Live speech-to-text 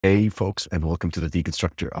Hey, folks, and welcome to the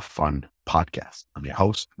Deconstructor of Fun podcast. I'm your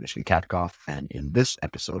host, Mishka Katkov, and in this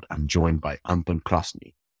episode, I'm joined by Anton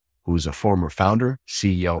Krasnyy, who is a former founder,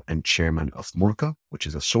 CEO, and chairman of Murka, which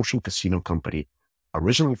is a social casino company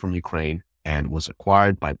originally from Ukraine and was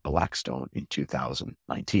acquired by Blackstone in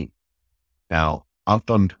 2019. Now,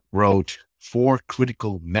 Anton wrote 4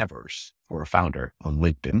 critical nevers for a founder on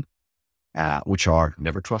LinkedIn, which are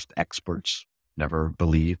never trust experts, never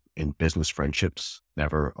believe in business friendships,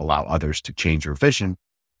 never allow others to change your vision,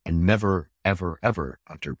 and never, ever, ever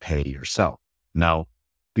underpay yourself. Now,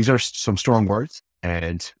 these are some strong words.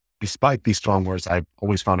 And despite these strong words, I've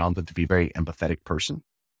always found Anton to be a very empathetic person.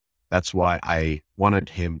 That's why I wanted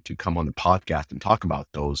him to come on the podcast and talk about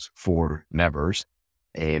those 4 nevers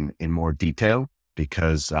in more detail,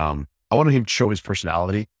 because I wanted him to show his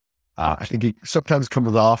personality. I think he sometimes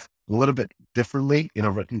comes off a little bit differently in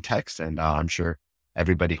a written text, and I'm sure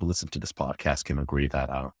everybody who listens to this podcast can agree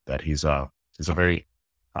that he's a very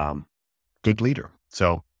good leader.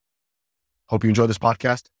 So, hope you enjoy this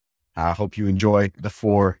podcast. Hope you enjoy the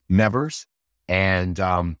 4 nevers. And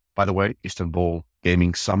by the way, Istanbul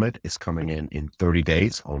Gaming Summit is coming in 30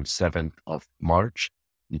 days on 7th of March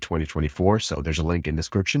in 2024. So there's a link in the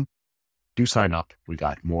description. Do sign up. We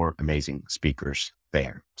got more amazing speakers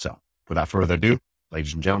there. So without further ado,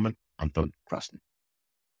 ladies and gentlemen, Anton Krasnyy.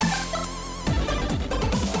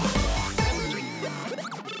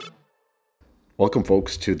 Welcome,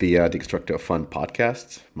 folks, to the Deconstructor of Fun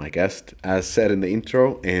podcast. My guest, as said in the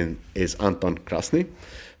intro, is Anton Krasnyy,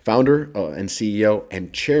 founder and CEO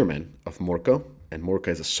and chairman of Murka. And Murka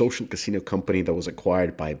is a social casino company that was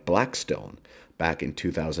acquired by Blackstone back in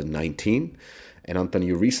 2019. And Anton,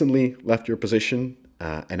 you recently left your position,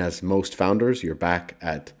 and as most founders, you're back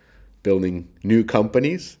at building new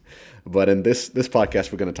companies. But in this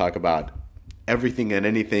podcast, we're going to talk about everything and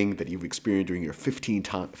anything that you've experienced during your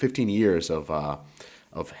 15 years of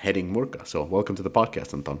heading Murka. So welcome to the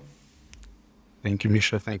podcast, Anton. Thank you,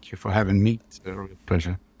 Misha. Thank you for having me. It's a real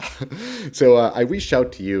pleasure. So I reached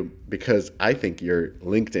out to you because I think your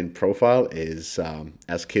LinkedIn profile is,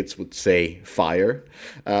 as kids would say, fire.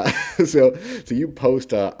 So you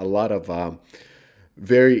post a lot of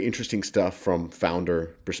very interesting stuff from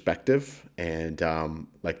founder perspective. And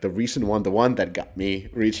like the recent one, the one that got me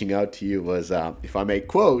reaching out to you was, if I may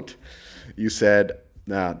quote, you said,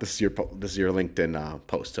 this is your LinkedIn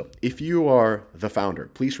post. So if you are the founder,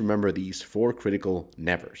 please remember these 4 critical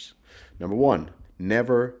nevers. Number 1,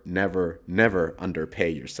 never, never, never underpay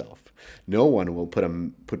yourself. No one will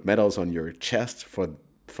put medals on your chest for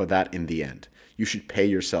that in the end. You should pay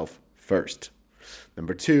yourself first.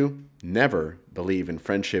 Number 2, never believe in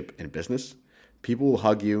friendship and business. People will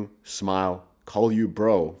hug you, smile, call you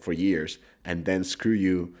bro for years, and then screw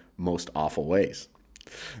you most awful ways.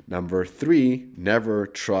 Number 3, never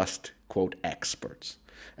trust, quote, experts,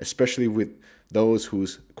 especially with those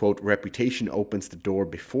whose, quote, reputation opens the door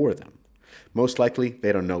before them. Most likely,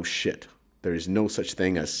 they don't know shit. There is no such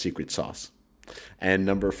thing as secret sauce. And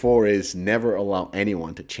number 4 is never allow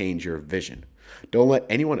anyone to change your vision. Don't let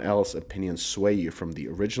anyone else's opinions sway you from the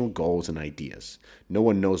original goals and ideas. No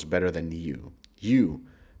one knows better than you. You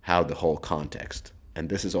have the whole context. And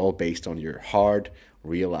this is all based on your hard,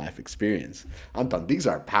 real-life experience. Anton, these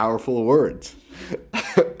are powerful words.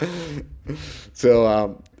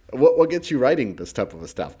 So what gets you writing this type of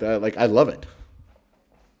stuff? I love it.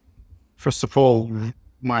 First of all,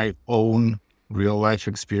 my own real-life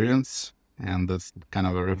experience, and that's kind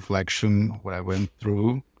of a reflection of what I went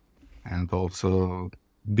through, and also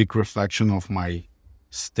big reflection of my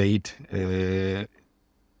state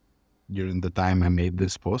during the time I made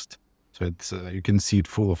this post. So it's you can see it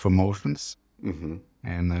full of emotions, and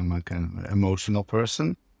I'm a kind of emotional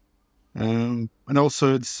person, and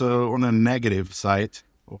also it's on a negative side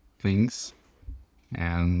of things,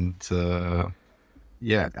 and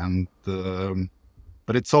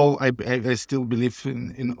but it's all I still believe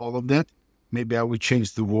in all of that. Maybe I will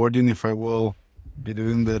change the wording if I will be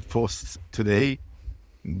doing that post today,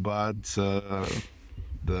 but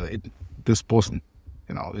this post,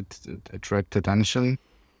 it attracted attention,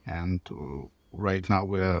 and right now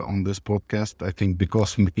we're on this podcast. I think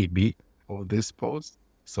because maybe of this post,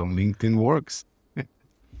 so LinkedIn works.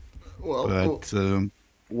 But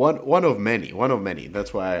one of many.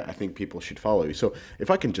 That's why I think people should follow you. So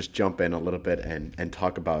if I can just jump in a little bit and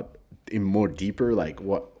talk about in more deeper, like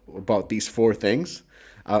what about these 4 things?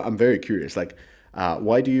 I'm very curious. Like,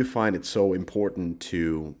 why do you find it so important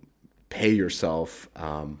to pay yourself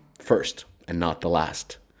first and not the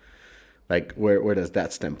last? Like, where does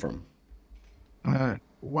that stem from?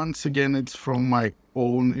 Once again, it's from my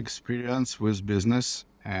own experience with business,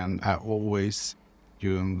 and I always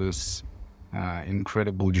during this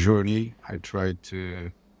incredible journey, I tried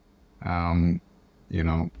to,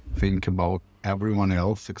 think about everyone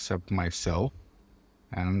else except myself.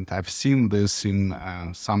 And I've seen this in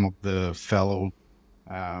some of the fellow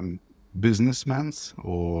businessmen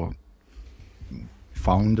or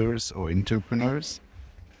founders or entrepreneurs.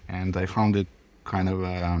 And I found it kind of,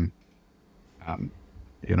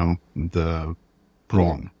 the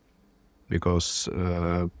wrong. Because,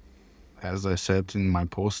 as I said in my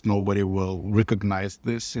post, nobody will recognize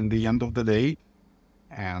this in the end of the day.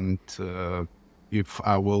 And if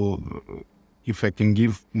I can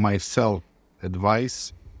give myself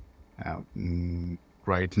advice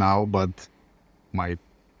right now, but my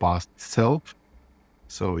past self.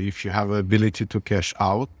 So if you have the ability to cash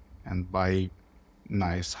out and buy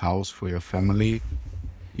nice house for your family,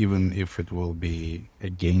 even if it will be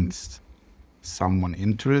against someone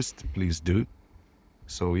interest, please do.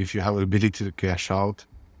 So if you have the ability to cash out,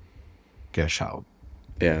 cash out.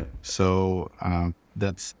 Yeah. So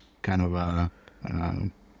that's kind of a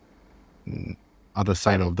other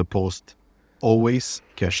side of the post. Always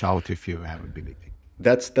cash out if you have ability.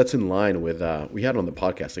 That's in line with we had on the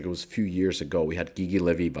podcast, like it was a few years ago. We had Gigi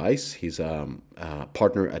Levy Weiss. He's a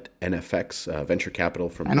partner at NFX Venture Capital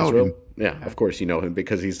from I know Israel. him. Yeah, of course you know him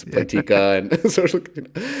because he's Playtika and social.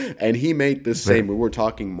 And he made this same. We were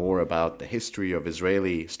talking more about the history of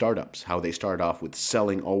Israeli startups, how they started off with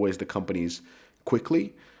selling always the companies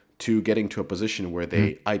quickly to getting to a position where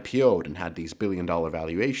they IPO'd and had these billion-dollar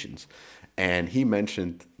valuations. And he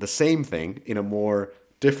mentioned the same thing in a more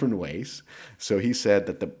different ways. So he said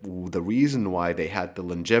that the reason why they had the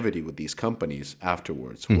longevity with these companies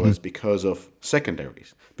afterwards was because of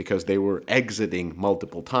secondaries, because they were exiting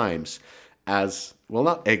multiple times as, well,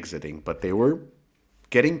 not exiting, but they were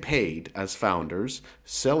getting paid as founders,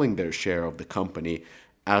 selling their share of the company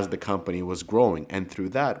as the company was growing. And through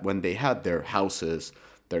that, when they had their houses,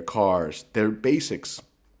 their cars, their basics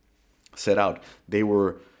set out, they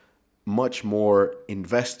were much more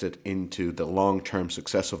invested into the long-term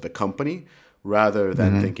success of the company rather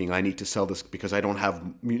than thinking, I need to sell this because I don't have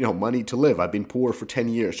money to live. I've been poor for 10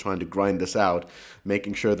 years trying to grind this out,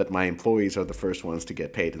 making sure that my employees are the first ones to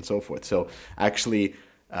get paid and so forth. So actually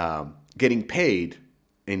getting paid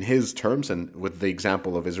in his terms and with the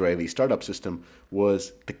example of Israeli startup system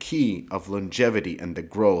was the key of longevity and the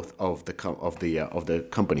growth of the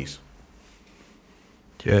companies.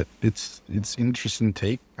 Yeah, it's interesting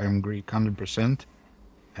take. I agree 100%.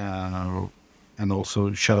 And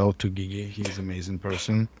also shout out to Gigi. He's an amazing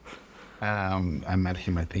person. I met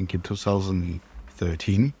him, I think, in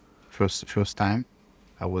 2013, first time.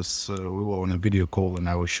 We were on a video call and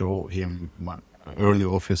I will show him my early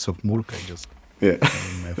office of Murka, just on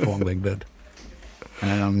my phone like that.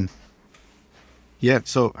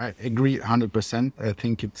 So I agree 100%. I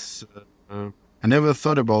think it's, I never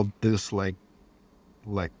thought about this like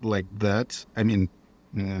that. I mean,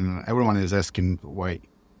 everyone is asking why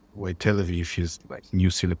Tel Aviv is like new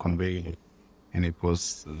Silicon Valley, and it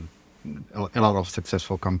was a lot of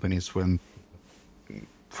successful companies went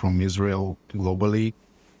from Israel globally.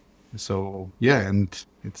 So and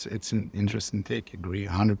it's an interesting take. Agree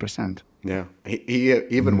 100%. Yeah, he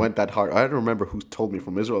even went that hard. I don't remember who told me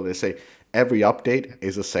from Israel. They say every update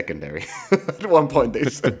is a secondary. At one point they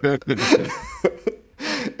said.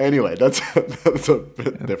 Anyway, that's a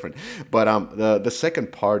bit different. But the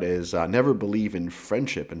second part is never believe in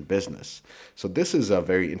friendship in business. So this is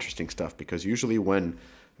very interesting stuff because usually when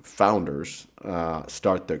founders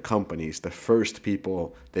start their companies, the first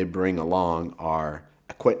people they bring along are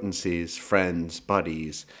acquaintances, friends,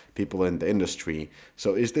 buddies, people in the industry.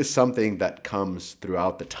 So is this something that comes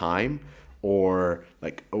throughout the time, or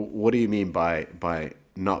like what do you mean by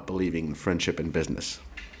not believing in friendship in business?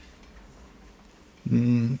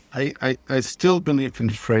 I still believe in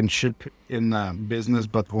friendship in business,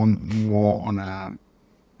 but more on a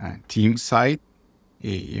team side.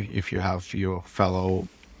 If you have your fellow,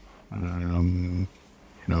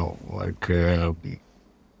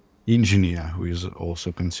 engineer who is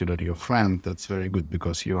also considered your friend, that's very good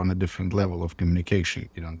because you're on a different level of communication.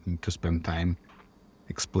 You don't need to spend time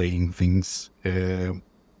explaining things.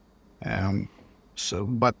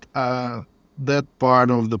 That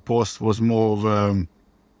part of the post was more of a,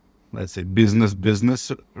 let's say,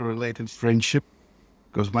 business related friendship,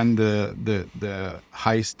 because when the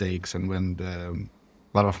high stakes and when a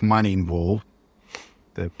lot of money involved,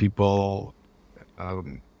 the people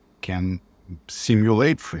can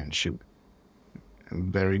simulate friendship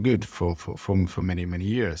very good for many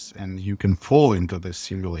years, and you can fall into this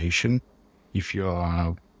simulation if you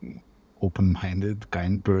are open-minded,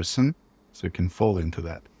 kind person, so you can fall into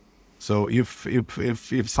that. So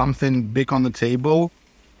if something big on the table,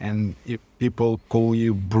 and if people call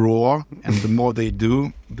you bro, and the more they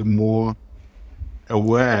do, the more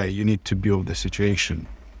aware you need to be of the situation,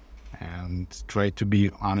 and try to be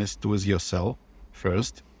honest with yourself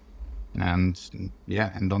first, and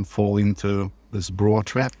don't fall into this bro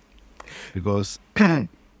trap, because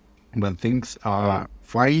when things are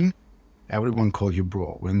fine, everyone calls you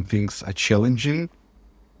bro. When things are challenging,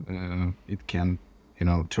 it can,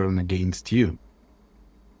 turn against you.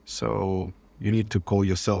 So you need to call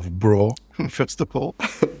yourself bro, first of all,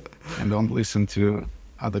 and don't listen to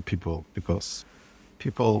other people, because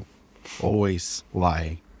people always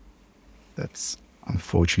lie. That's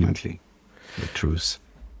unfortunately the truth.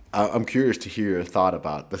 I'm curious to hear your thought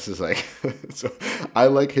about this. Is like, so I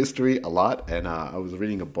like history a lot, and I was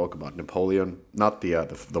reading a book about Napoleon, not the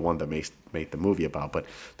one that made the movie about, but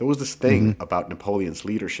there was this thing about Napoleon's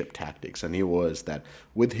leadership tactics, and it was that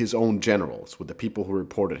with his own generals, with the people who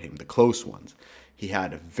reported him, the close ones, he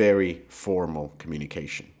had a very formal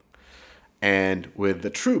communication, and with the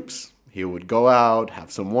troops, he would go out,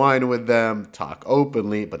 have some wine with them, talk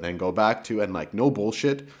openly, but then go back to, and like, no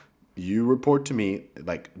bullshit. You report to me,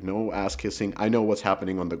 like, no ass kissing. I know what's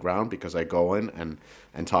happening on the ground because I go in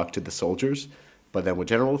and talk to the soldiers. But then with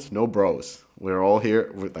generals, no bros. We're all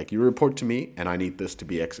here. Like, you report to me, and I need this to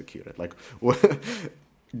be executed. Like,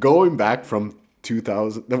 going back from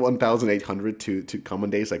 1800 to common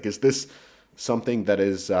days, like, is this something that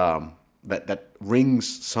is that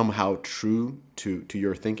rings somehow true to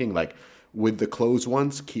your thinking? Like, with the close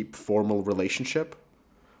ones, keep formal relationship.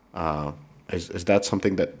 Is that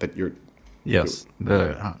something that you're? Yes,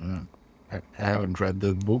 I haven't read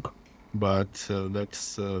the book, but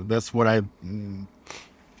that's what I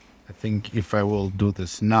think. If I will do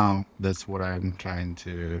this now, that's what I'm trying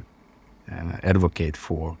to advocate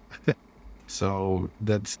for. So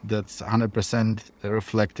that's 100%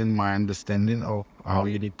 reflecting my understanding of how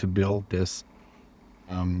you need to build this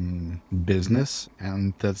business,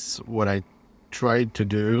 and that's what I tried to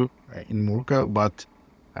do in Murka, but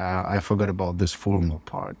I forgot about this formal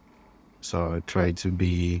part. So I try to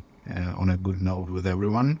be on a good note with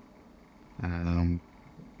everyone. And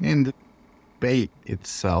the pay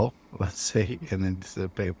itself, let's say, and it's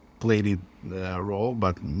played it role,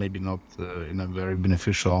 but maybe not in a very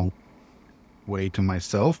beneficial way to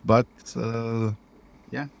myself. But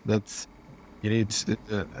that's it. It's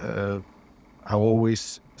I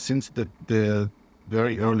always, since the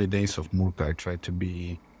very early days of Murka, I tried to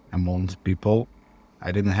be amongst people.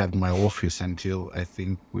 I didn't have my office until I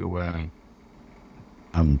think we were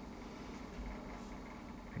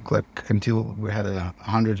until we had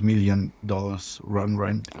 $100 million run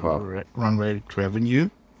rate revenue.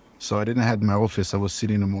 So I didn't have my office. I was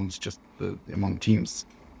sitting among teams,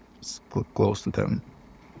 just close to them.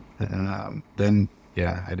 And then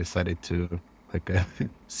I decided to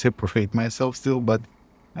separate myself still, but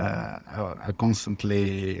I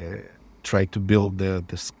constantly try to build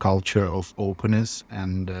this culture of openness,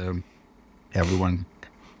 and everyone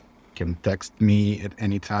can text me at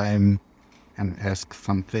any time and ask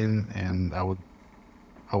something, and I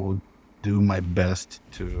would do my best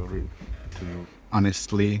to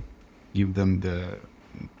honestly give them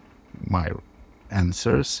my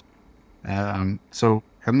answers. So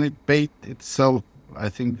Hamlet paid itself, I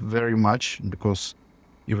think, very much, because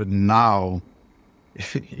even now,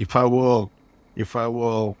 if I will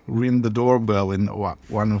ring the doorbell in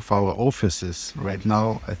one of our offices right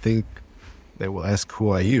now, I think they will ask, "Who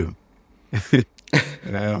are you?"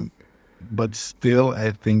 But still,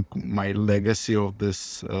 I think my legacy of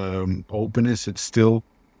this openness, it still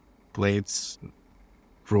plays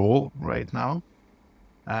role right now.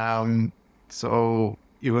 So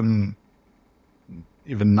even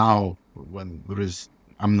now, when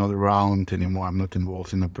I'm not around anymore, I'm not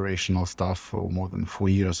involved in operational stuff for more than 4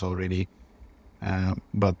 years already.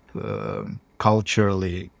 But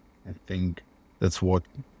culturally, I think that's what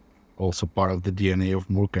also part of the DNA of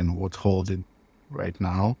Murka and what holds it right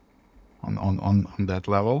now on that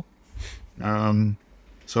level.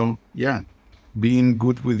 So being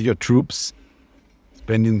good with your troops,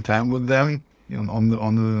 spending time with them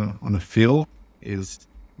on the field is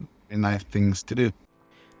a nice things to do.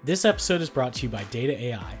 This episode is brought to you by Data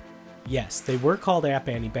AI. Yes, they were called App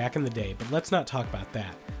Annie back in the day, but let's not talk about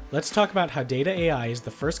that. Let's talk about how Data AI is the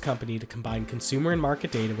first company to combine consumer and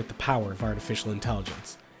market data with the power of artificial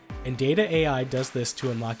intelligence. And Data AI does this to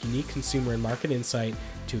unlock unique consumer and market insight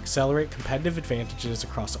to accelerate competitive advantages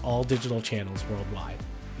across all digital channels worldwide.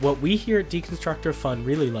 What we here at Deconstructor of Fun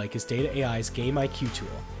really like is Data AI's Game IQ tool.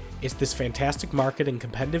 It's this fantastic market and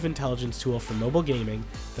competitive intelligence tool for mobile gaming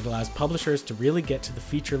that allows publishers to really get to the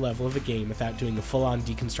feature level of a game without doing the full-on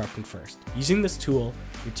deconstructing first. Using this tool,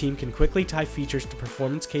 your team can quickly tie features to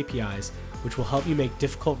performance KPIs, which will help you make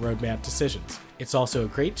difficult roadmap decisions. It's also a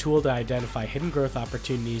great tool to identify hidden growth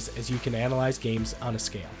opportunities as you can analyze games on a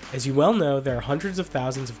scale. As you well know, there are hundreds of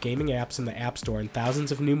thousands of gaming apps in the App Store and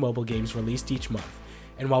thousands of new mobile games released each month.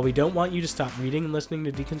 And while we don't want you to stop reading and listening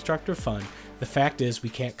to Deconstructor Fun, the fact is we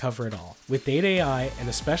can't cover it all. With Data AI, and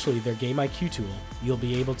especially their Game IQ tool, you'll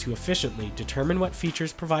be able to efficiently determine what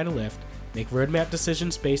features provide a lift, make roadmap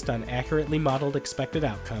decisions based on accurately modeled expected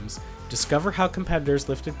outcomes, discover how competitors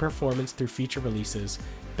lifted performance through feature releases,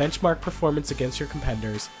 benchmark performance against your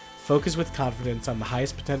competitors, focus with confidence on the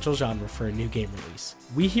highest potential genre for a new game release.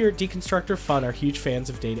 We here at Deconstructor Fun are huge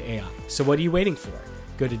fans of Data AI, so what are you waiting for?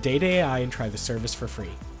 Go to Data AI and try the service for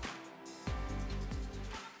free.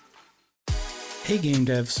 Hey game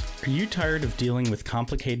devs, are you tired of dealing with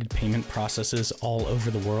complicated payment processes all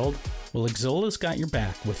over the world? Well, Xola's got your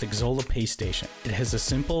back with Xola PayStation. It has a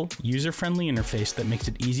simple, user-friendly interface that makes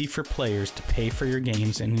it easy for players to pay for your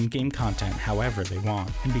games and in-game content however they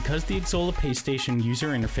want. And because the Xola PayStation user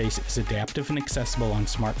interface is adaptive and accessible on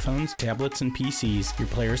smartphones, tablets, and PCs, your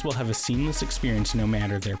players will have a seamless experience no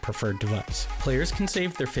matter their preferred device. Players can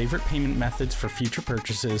save their favorite payment methods for future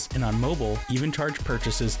purchases, and on mobile, even charge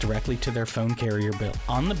purchases directly to their phone carrier bill.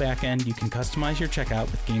 On the back end, you can customize your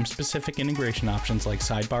checkout with game-specific integration options like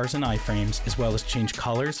sidebars and iframes, as well as change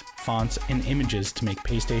colors, fonts, and images to make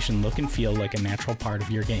PayStation look and feel like a natural part of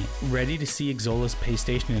your game. Ready to see Xola's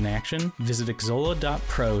PayStation in action? Visit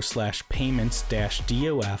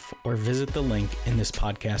xola.pro/payments-DOF or visit the link in this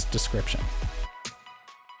podcast description.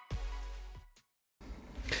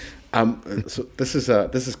 So this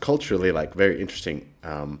is culturally like very interesting.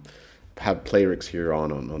 Have Playrix here on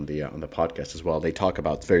the podcast as well. They talk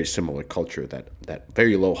about very similar culture, that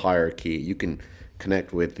very low hierarchy. You can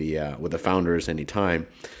connect with the founders anytime,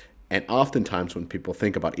 and oftentimes when people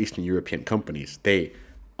think about Eastern European companies, they,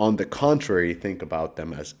 on the contrary, think about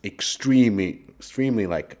them as extremely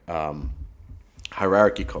like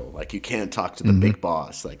hierarchical. Like you can't talk to the big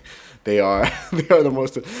boss. Like they are the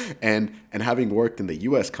most. And having worked in the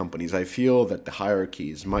U.S. companies, I feel that the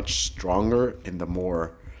hierarchy is much stronger in the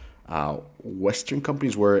more Western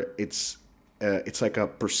companies, where it's like a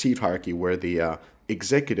perceived hierarchy where the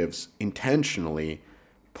executives intentionally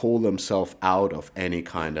pull themselves out of any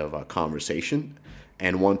kind of a conversation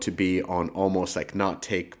and want to be on almost like not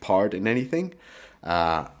take part in anything,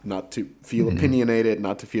 not to feel opinionated,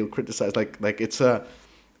 not to feel criticized. Like it's an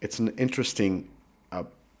interesting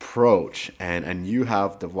approach, and you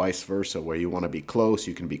have the vice versa where you want to be close,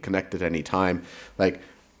 you can be connected anytime. Like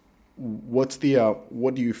what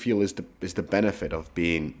do you feel is the benefit of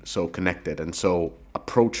being so connected and so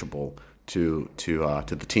approachable to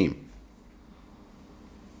the team?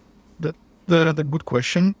 That's a good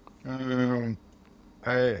question. I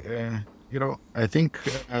think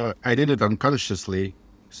I did it unconsciously,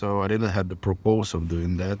 so I didn't have the purpose of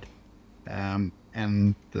doing that. And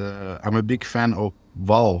I'm a big fan of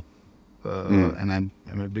Valve, and I'm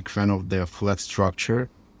a big fan of their flat structure.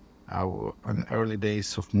 In the early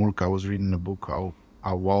days of Murka, I was reading a book how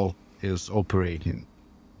Valve is operating,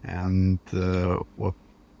 and what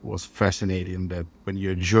was fascinating that when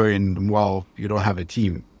you join Valve, you don't have a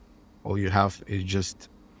team. All you have is just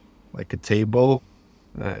like a table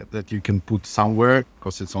that you can put somewhere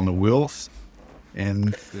because it's on the wheels,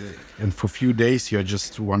 and for a few days you're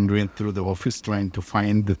just wandering through the office trying to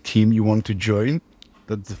find the team you want to join.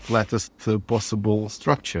 That's the flattest possible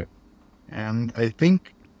structure, and I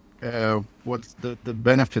think what's the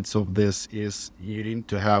benefits of this is you need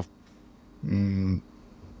to have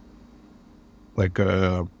like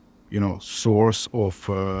a source of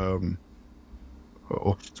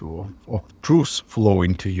truth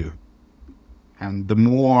flowing to you, and the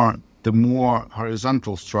more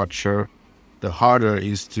horizontal structure, the harder it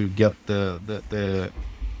is to get the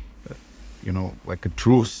like a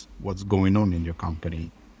truth, what's going on in your company,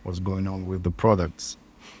 what's going on with the products.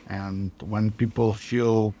 And when people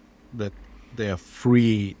feel that they are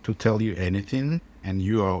free to tell you anything and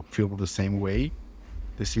you feel the same way,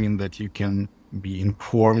 this means that you can be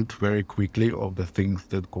informed very quickly of the things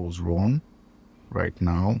that goes wrong right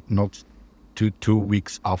now, not 2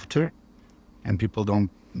 weeks after. And people don't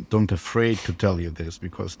afraid to tell you this,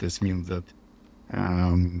 because this means that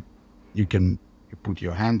you put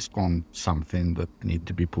your hands on something that need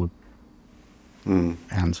to be put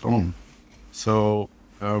hands on. So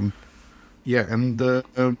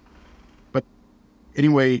but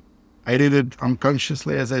anyway, I did it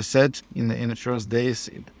unconsciously, as I said in the first days.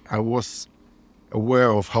 I was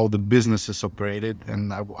aware of how the business is operated.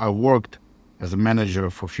 And I worked as a manager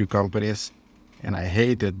for a few companies, and I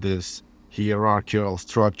hated this hierarchical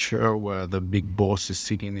structure where the big boss is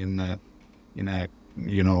sitting in a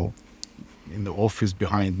you know, in the office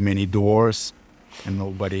behind many doors, and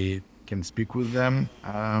nobody can speak with them.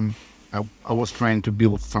 I was trying to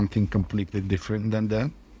build something completely different than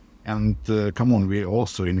that. And come on, we're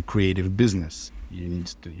also in a creative business. You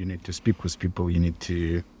need to speak with people. You need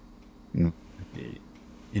to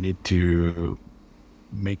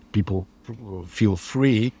make people feel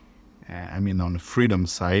free. I mean, on the freedom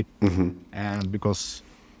side, and because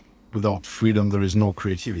without freedom there is no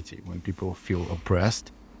creativity. When people feel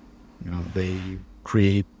oppressed, they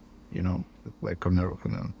create, like on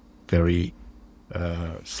a very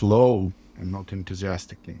slow and not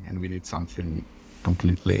enthusiastically, and we need something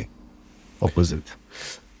completely opposite.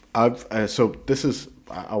 So this is,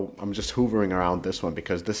 I'm just hoovering around this one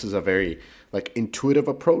because this is a very like intuitive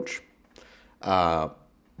approach, but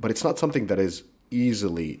it's not something that is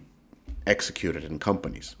easily executed in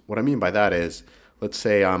companies. What I mean by that is, let's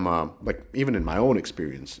say I'm like, even in my own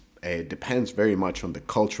experience, it depends very much on the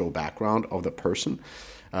cultural background of the person.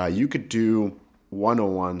 You could do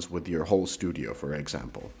one-on-ones with your whole studio, for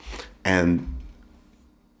example, and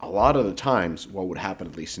a lot of the times what would happen,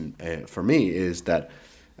 at least for me, is that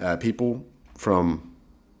people from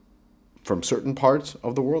certain parts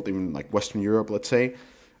of the world, even like Western Europe, let's say,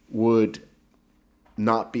 would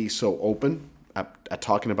not be so open at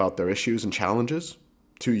talking about their issues and challenges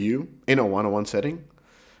to you in a one-on-one setting,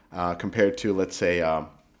 compared to, let's say,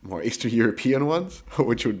 more Eastern European ones,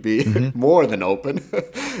 which would be more than open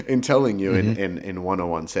in telling you in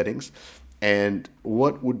one-on-one settings. And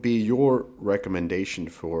what would be your recommendation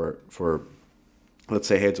for let's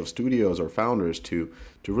say heads of studios or founders to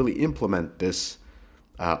really implement this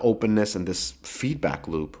openness and this feedback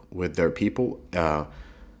loop with their people?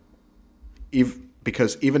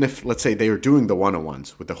 Because even if, let's say, they are doing the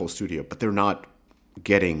one-on-ones with the whole studio, but they're not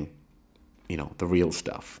getting, the real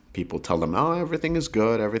stuff. People tell them, oh, everything is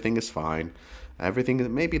good, everything is fine,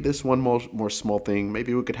 maybe this one more small thing,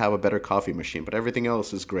 maybe we could have a better coffee machine, but everything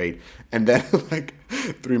else is great. And then like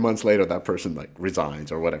 3 months later, that person like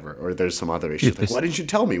resigns or whatever, or there's some other issue. Like, why didn't you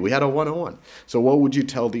tell me? We had a one-on-one. So what would you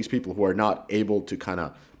tell these people who are not able to kind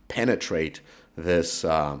of penetrate this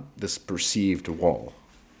this perceived wall?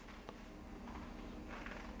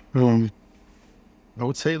 I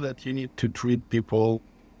would say that you need to treat people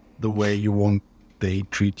the way you want they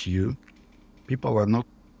treat you. People are not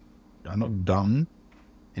dumb,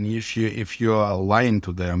 and if you are lying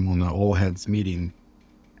to them on an all hands meeting,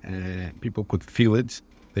 people could feel it,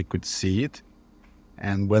 they could see it,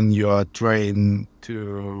 and when you are trying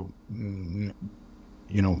to,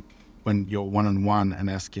 when you're one-on-one and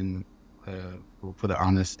asking for the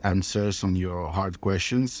honest answers on your hard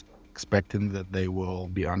questions, expecting that they will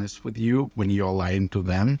be honest with you when you're lying to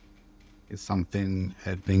them, is something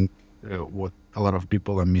I think what a lot of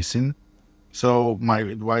people are missing. So my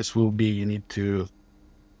advice will be, you need to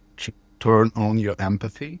turn on your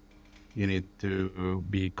empathy. You need to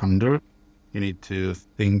be kinder. You need to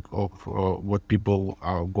think of what people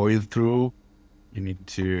are going through. You need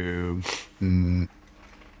to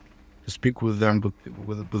speak with them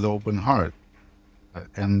with open heart.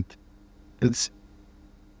 And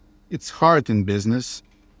it's hard in business,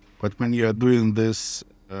 but when you are doing this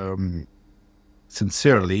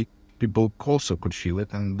sincerely, people also could feel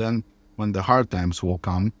it. And then when the hard times will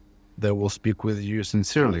come, they will speak with you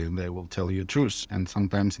sincerely, and they will tell you truth. And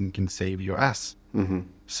sometimes it can save your ass.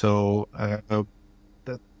 So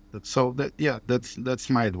that's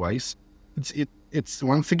my advice. It's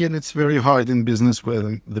once again, it's very hard in business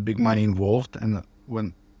with the big money involved, and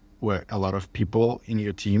where a lot of people in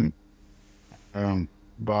your team.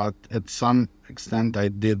 But at some extent, I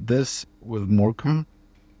did this with Murka.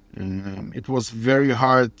 It was very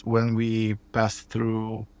hard when we passed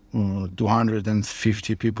through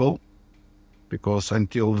 250 people, because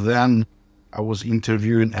until then I was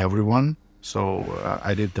interviewing everyone. So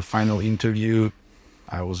I did the final interview.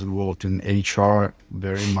 I was involved in HR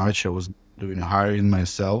very much. I was doing hiring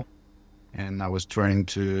myself, and I was trying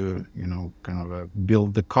to,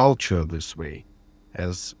 build the culture this way,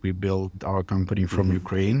 as we built our company from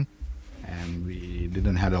Ukraine, and we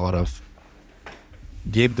didn't have a lot of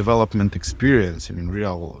game development experience. I mean,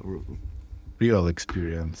 real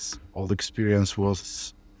experience. All the experience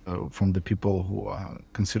was from the people who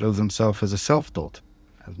consider themselves as a self-taught,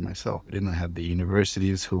 as myself. I didn't have the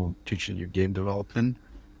universities who teach you game development.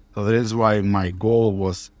 So that is why my goal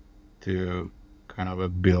was to kind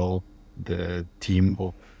of build the team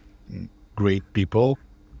of great people,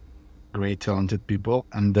 great talented people,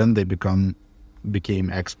 and then they become became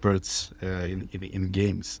experts in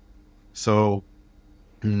games. So,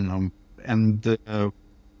 and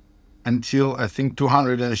until I think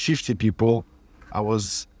 250 people, I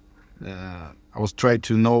was trying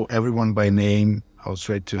to know everyone by name. I was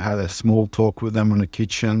trying to have a small talk with them in the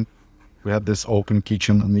kitchen. We had this open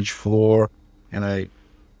kitchen on each floor, and I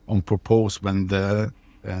on purpose went there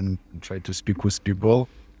and tried to speak with people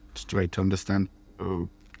to try to understand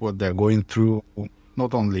what they're going through,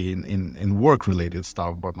 not only in work-related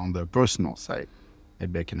stuff, but on their personal side.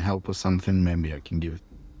 Maybe I can help with something, maybe I can give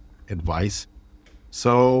advice.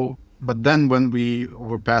 So, but then when we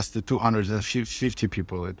overpassed the 250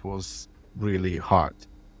 people, it was really hard.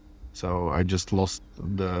 So I just lost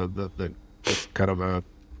the kind of a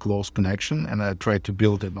close connection, and I tried to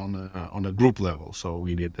build it on a group level. So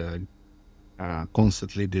we did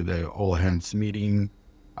constantly did a all hands meeting.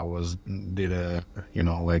 Did a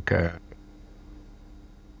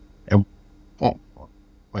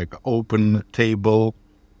open table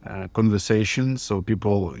conversation. So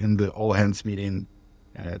people in the all hands meeting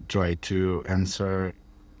try to answer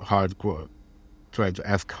try to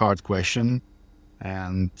ask hard question,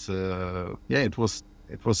 and it was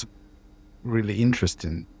really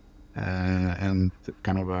interesting, and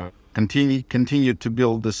kind of continue to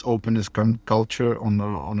build this openness culture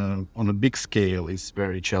on a big scale is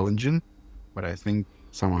very challenging, but I think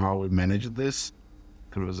somehow we managed this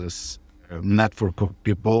through this network of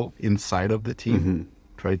people inside of the team,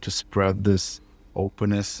 try to spread this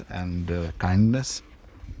openness and kindness.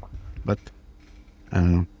 But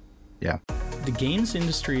The games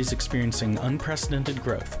industry is experiencing unprecedented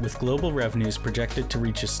growth, with global revenues projected to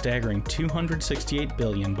reach a staggering $268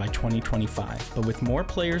 billion by 2025. But with more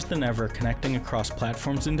players than ever connecting across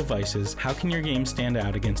platforms and devices, how can your game stand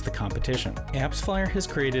out against the competition? AppsFlyer has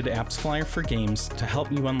created AppsFlyer for Games to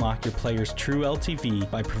help you unlock your players' true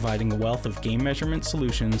LTV by providing a wealth of game measurement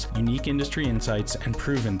solutions, unique industry insights, and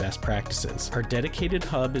proven best practices. Our dedicated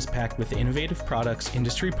hub is packed with innovative products,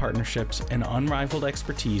 industry partnerships, and unrivaled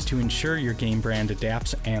expertise to ensure your game brand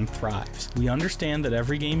adapts and thrives. We understand that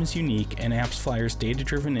every game is unique, and AppsFlyer's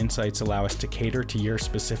data-driven insights allow us to cater to your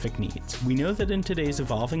specific needs. We know that in today's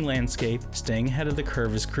evolving landscape, staying ahead of the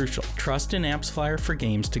curve is crucial. Trust in AppsFlyer for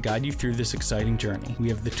Games to guide you through this exciting journey. We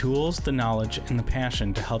have the tools, the knowledge, and the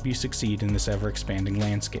passion to help you succeed in this ever-expanding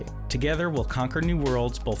landscape. Together, we'll conquer new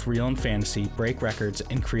worlds, both real and fantasy, break records,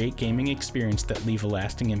 and create gaming experience that leave a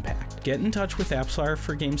lasting impact. Get in touch with AppsFlyer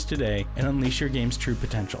for Games today and unleash your game's true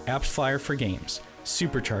potential. AppsFlyer for Games,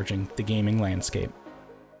 supercharging the gaming landscape.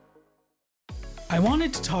 I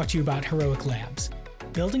wanted to talk to you about Heroic Labs.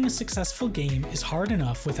 Building a successful game is hard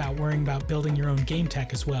enough without worrying about building your own game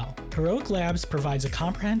tech as well. Heroic Labs provides a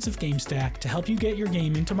comprehensive game stack to help you get your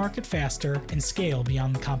game into market faster and scale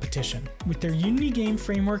beyond the competition. With their Unity game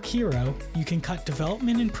framework Hero, you can cut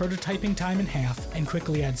development and prototyping time in half and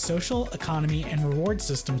quickly add social, economy, and reward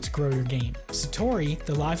systems to grow your game. Satori,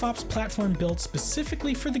 the live ops platform built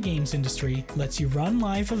specifically for the games industry, lets you run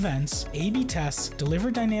live events, A/B tests,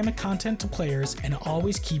 deliver dynamic content to players, and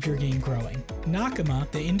always keep your game growing. Nakama,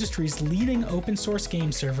 the industry's leading open source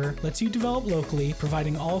game server, lets you develop locally,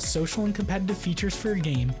 providing all social and competitive features for your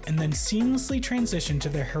game, and then seamlessly transition to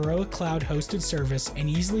their Heroic Cloud hosted service and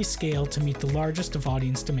easily scale to meet the largest of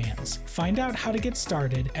audience demands. Find out how to get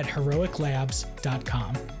started at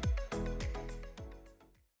heroiclabs.com.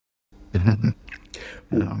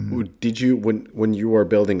 Did you, when you are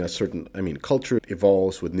building a certain, culture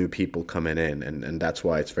evolves with new people coming in, and that's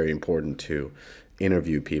why it's very important to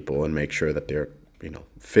interview people and make sure that they're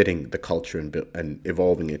fitting the culture and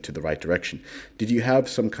evolving it to the right direction. Did you have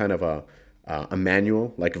some kind of a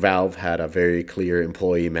manual, like Valve had a very clear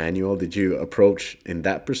employee manual? Did you approach in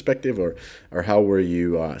that perspective, or how were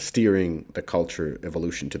you steering the culture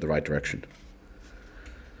evolution to the right direction?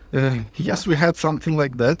 Yes, we had something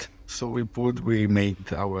like that. So we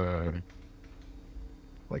made our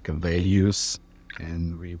values,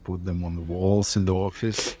 and we put them on the walls in the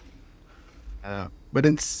office. But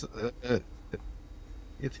it's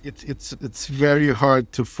very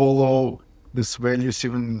hard to follow these values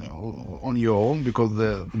even on your own, because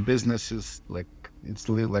the business is like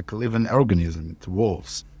a living organism. It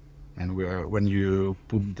evolves, and when you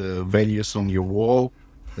put the values on your wall,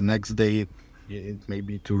 the next day it may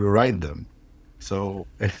be to rewrite them. So,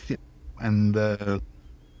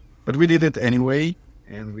 but we did it anyway,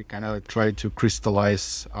 and we kind of tried to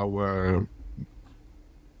crystallize our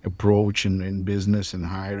approach in business and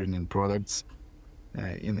hiring and products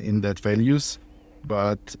in that values.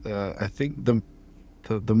 But I think the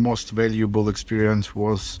most valuable experience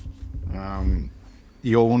was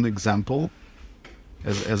your own example.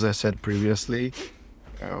 As I said previously,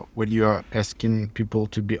 when you are asking people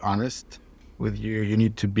to be honest with you, you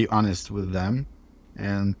need to be honest with them.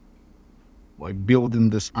 And like building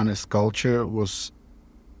this honest culture was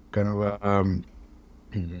kind of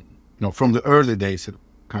from the early days, it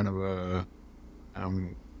kind of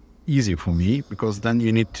easy for me, because then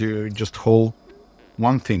you need to just hold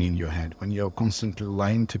one thing in your head. When you're constantly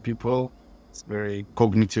lying to people, it's very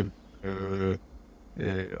cognitive,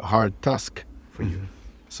 hard task for you.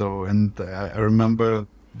 So, and I remember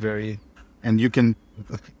and you can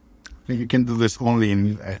do this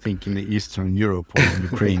only I think in the Eastern Europe or in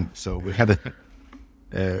Ukraine. So we had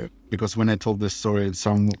because when I told this story,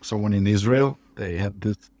 someone in Israel, they had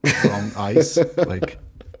this on ice, like,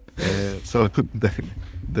 so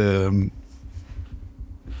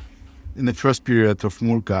in the first period of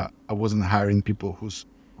Murka, I wasn't hiring people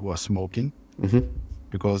who are smoking,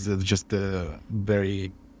 because it's just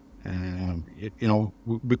very,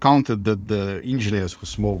 we counted that the engineers who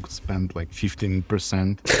smoke spent like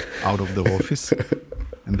 15% out of the office,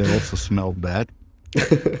 and they also smell bad.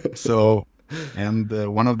 So, and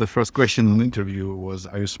one of the first questions in the interview was,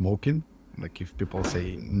 "Are you smoking?" Like, if people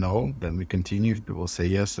say no, then we continue. If people say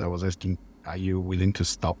yes, I was asking, "Are you willing to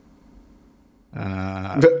stop?"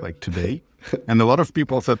 Like today. And a lot of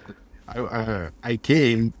people said, I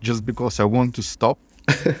came just because I want to stop,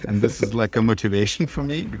 and this is like a motivation for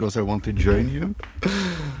me because I want to join you.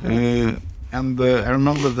 And I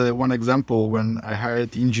remember the one example when I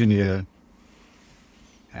hired engineer,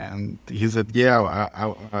 and he said, "Yeah,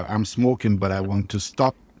 I'm smoking, but I want to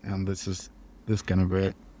stop." And this is this kind of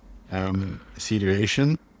a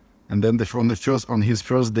situation. And then on his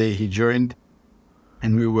first day, he joined,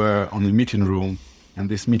 and we were on the meeting room. And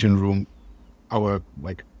this meeting room,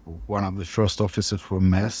 one of the first offices were a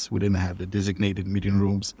mess. We didn't have the designated meeting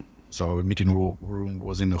rooms, so our meeting room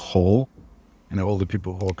was in the hall, and all the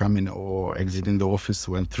people who were coming or exiting the office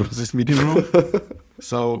went through this meeting room.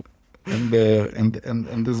 So, and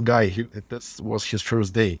this guy, this was his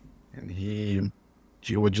first day, and he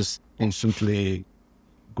was just constantly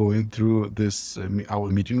going through this our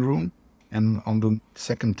meeting room. And on the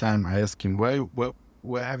second time, I asked him,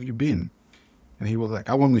 where have you been? And he was like,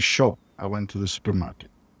 "I went to shop. I went to the supermarket."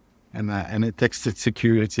 And I texted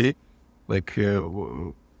security, like,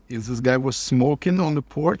 is this guy was smoking on the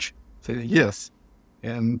porch? I said, "Yes."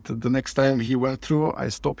 And the next time he went through, I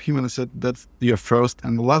stopped him and I said, "That's your first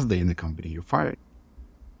and the last day in the company. You're fired."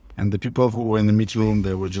 And the people who were in the meeting room,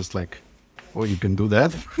 they were just like, "Oh, you can do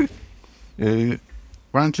that?"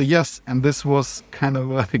 Apparently, yes. And this was kind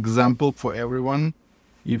of an example for everyone.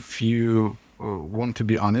 If you want to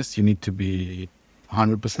be honest, you need to be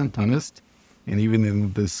 100% honest, and even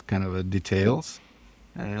in this kind of details.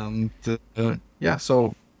 And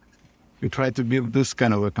so we tried to build this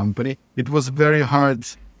kind of a company. It was very hard,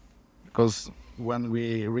 because when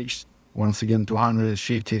we reached once again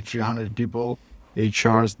 250, 300 people,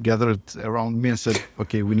 HRs gathered around me and said,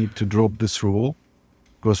 "Okay, we need to drop this rule,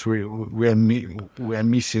 because we are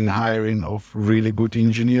missing hiring of really good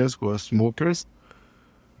engineers who are smokers."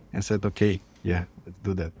 And said, "Okay, yeah, let's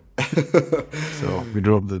do that." So we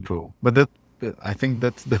dropped the rule. But I think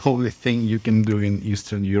that's the only thing you can do in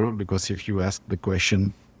Eastern Europe, because if you ask the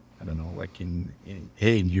question, I don't know, like in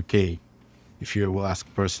UK, if you will ask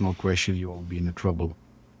personal question, you will be in trouble.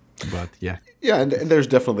 But yeah. Yeah, and there's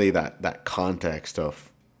definitely that context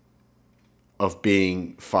of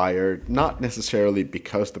being fired, not necessarily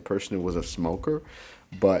because the person was a smoker,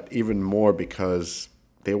 but even more because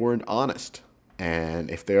they weren't honest. And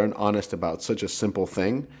if they aren't honest about such a simple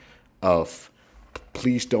thing of,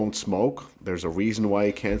 please don't smoke, there's a reason why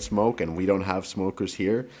you can't smoke, and we don't have smokers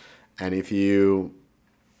here. And if you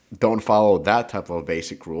don't follow that type of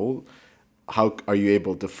basic rule, how are you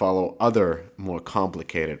able to follow other more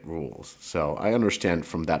complicated rules? So I understand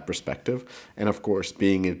from that perspective. And of course,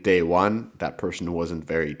 being at day one, that person wasn't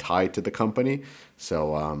very tied to the company. So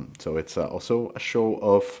it's also a show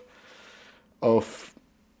of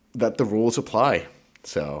that the rules apply.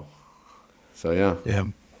 So yeah. Yeah.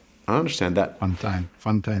 I understand that.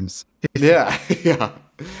 Fun times. Yeah. Yeah.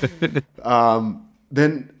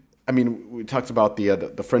 Then, I mean, we talked about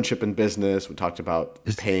the friendship in business. We talked about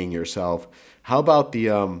paying yourself. How about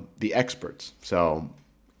the experts? So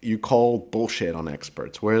you call bullshit on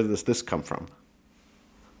experts. Where does this come from?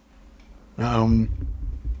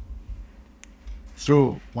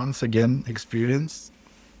 Through, once again, experience.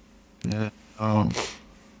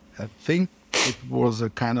 I think it was a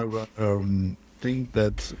kind of a thing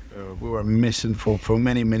that we were missing for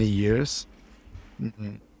many, many years. I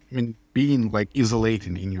mean, being like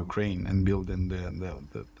isolated in Ukraine and building the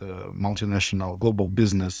multinational global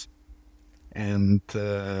business, and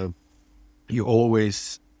you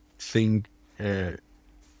always think,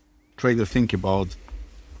 try to think about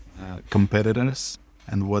competitors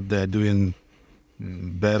and what they're doing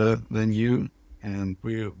better than you. And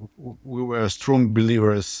we were strong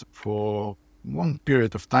believers for one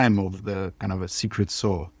period of time of the kind of a secret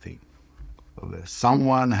sauce thing. So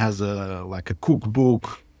someone has a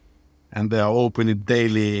cookbook, and they are open it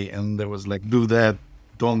daily, and there was like, do that,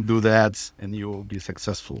 don't do that, and you will be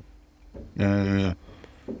successful.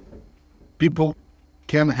 People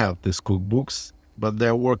can have these cookbooks, but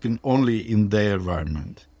they're working only in their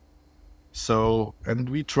environment. So, and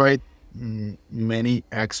we tried many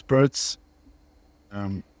experts,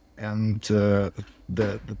 and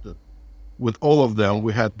with all of them,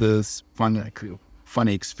 we had this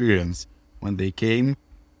funny experience. When they came,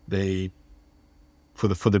 for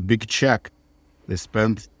the big check, they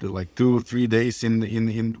spent like 2 or 3 days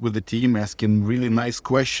in with the team, asking really nice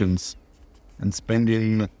questions and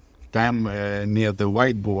spending time near the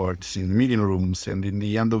whiteboards in meeting rooms. And in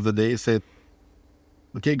the end of the day, said,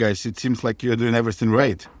 "Okay, guys, it seems like you're doing everything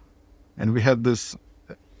right." And we had this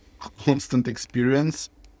constant experience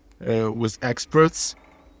with experts,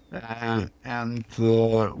 and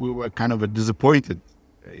we were kind of disappointed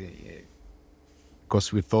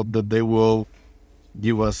because we thought that they will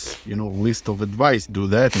give us, list of advice, do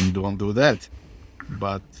that and don't do that.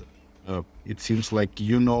 But it seems like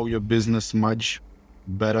your business much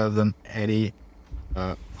better than any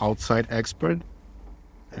outside expert.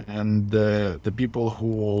 And the people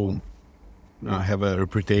who have a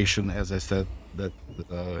reputation, as I said, that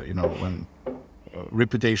when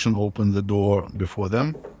reputation opened the door before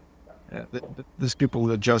them, these people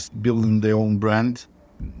are just building their own brand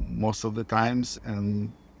most of the times,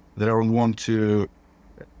 and they don't want to,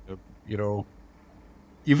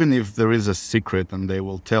 even if there is a secret and they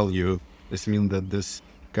will tell you, this means that this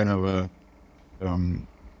kind of a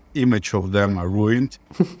image of them are ruined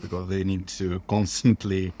because they need to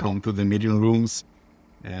constantly come to the meeting rooms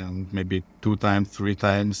and maybe 2 times, 3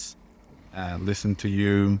 times listen to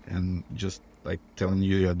you and just like telling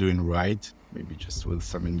you you're doing right, maybe just with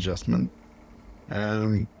some adjustment.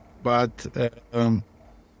 But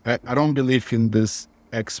I don't believe in this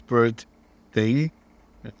expert thing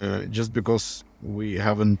just because we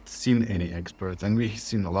haven't seen any experts, and we've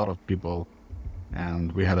seen a lot of people,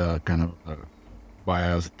 and we had a kind of a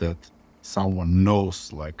bias that someone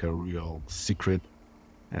knows like a real secret.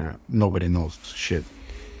 Nobody knows shit.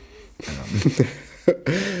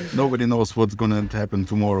 Nobody knows what's going to happen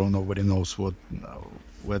tomorrow. Nobody knows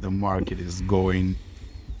where the market is going,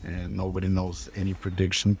 and nobody knows any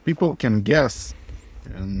prediction. People can guess,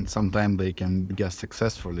 and sometimes they can guess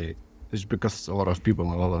successfully. It's because a lot of people,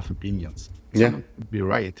 a lot of opinions. Yeah, be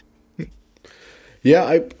right.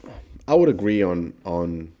 Yeah, I would agree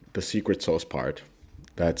on the secret sauce part.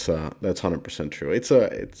 That's 100% true. It's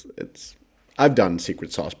I've done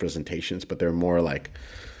secret sauce presentations, but they're more like,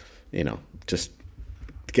 just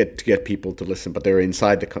to get people to listen. But they're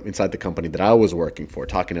inside the company that I was working for,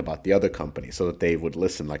 talking about the other company, so that they would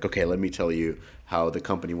listen. Like, okay, let me tell you how the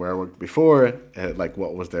company where I worked before, like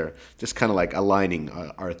what was there, just kind of like aligning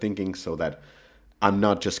our thinking so that I'm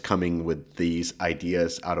not just coming with these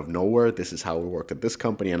ideas out of nowhere. This is how we worked at this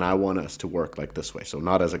company, and I want us to work like this way. So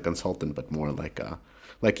not as a consultant, but more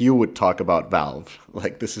like you would talk about Valve.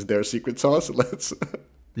 Like, this is their secret sauce. Let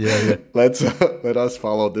us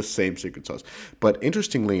follow this same secret sauce. But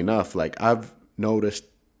interestingly enough, like I've noticed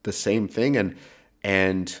the same thing,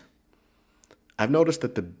 and I've noticed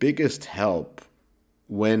that the biggest help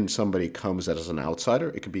when somebody comes as an outsider,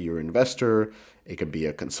 it could be your investor, it could be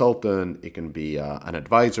a consultant, it can be an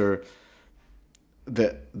advisor.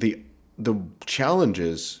 The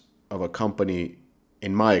challenges of a company,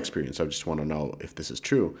 in my experience, I just want to know if this is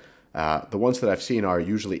true. The ones that I've seen are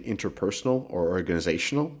usually interpersonal or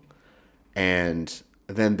organizational, and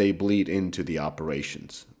then they bleed into the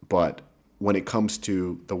operations. But when it comes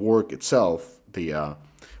to the work itself,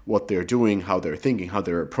 what they're doing, how they're thinking, how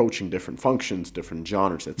they're approaching different functions, different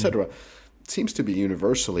genres, etc., it seems to be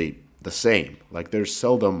universally the same. Like there's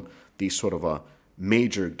seldom these sort of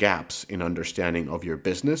major gaps in understanding of your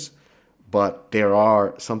business, but there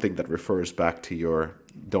are something that refers back to your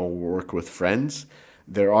don't work with friends.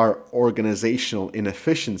 There are organizational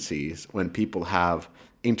inefficiencies when people have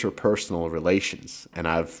interpersonal relations. And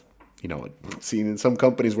I've, seen in some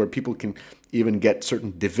companies where people can even get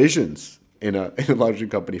certain divisions in a larger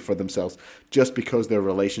company for themselves just because their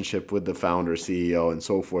relationship with the founder, CEO, and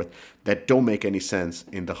so forth that don't make any sense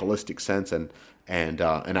in the holistic sense and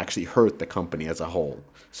actually hurt the company as a whole.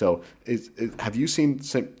 So have you seen,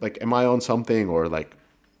 like, am I on something, or like,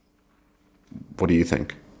 what do you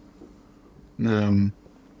think?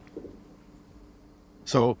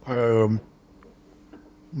 So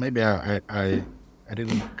maybe I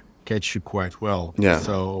didn't catch you quite well. Yeah.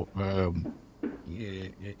 So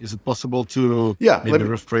is it possible to Yeah, maybe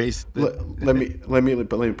rephrase? let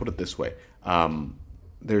me put it this way.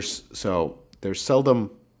 There's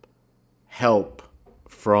seldom help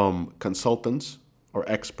from consultants or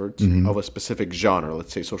experts of a specific genre.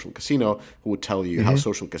 Let's say social casino, who would tell you how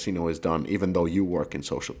social casino is done, even though you work in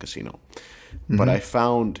social casino. But I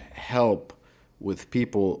found help with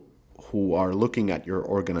people who are looking at your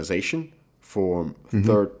organization from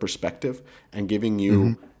third perspective and giving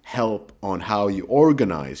you help on how you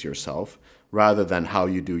organize yourself rather than how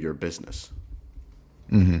you do your business.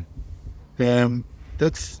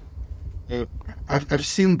 That's I've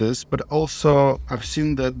seen this, but also I've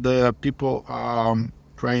seen that the people are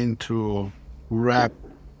trying to wrap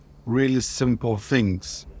really simple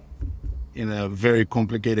things in a very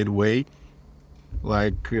complicated way.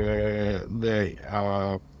 Like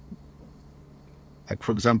like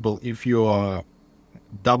for example, if you are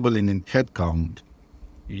doubling in headcount,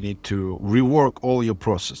 you need to rework all your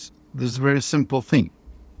process. This is a very simple thing,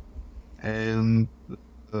 and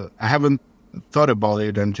I haven't thought about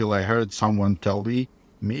it until I heard someone tell me.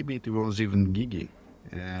 Maybe it was even Gigi.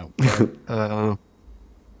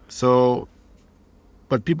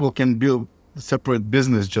 But people can build a separate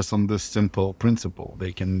business just on this simple principle.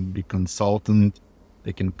 They can be consultant.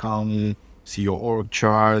 They can come, see your org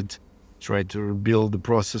chart, try to build the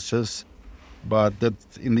processes. But that,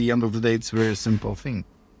 in the end of the day, it's a very simple thing.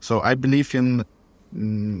 So I believe in,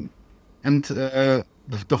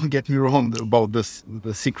 don't get me wrong about this,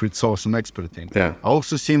 the secret sauce and expert thing. Yeah. I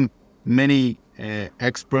also seen many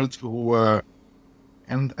experts who were,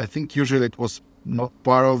 and I think usually it was not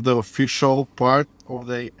part of the official part of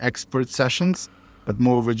the expert sessions, but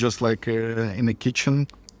more of a just like in a kitchen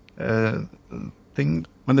thing.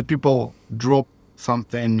 When the people drop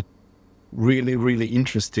something really, really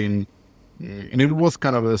interesting, and it was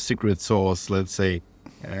kind of a secret sauce, let's say.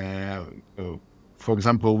 For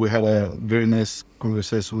example, we had a very nice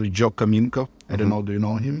conversation with Joe Kaminko. I don't know, do you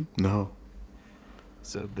know him? No.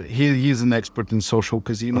 So he's an expert in social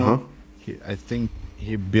casino. I think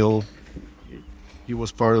he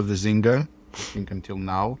was part of the Zynga, I think until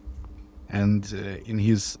now. And in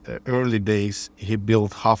his early days, he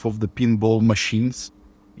built half of the pinball machines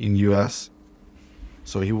in US.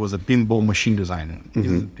 So he was a pinball machine designer.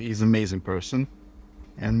 He's an amazing person.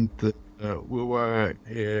 And we were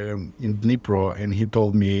in Dnipro, and he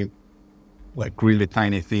told me like really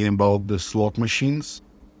tiny thing about the slot machines,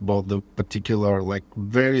 about the particular like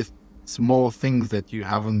very small things that you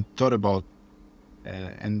haven't thought about,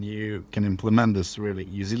 and you can implement this really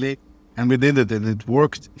easily. And we did it, and it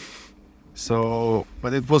worked. So,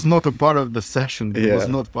 but it was not a part of the session. It was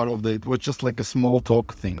not part of it was just like a small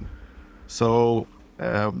talk thing. So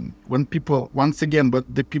when people, once again, but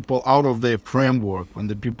the people out of their framework, when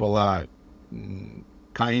the people are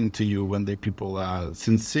kind to you, when the people are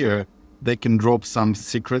sincere, they can drop some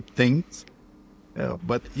secret things.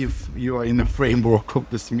 But if you are in a framework of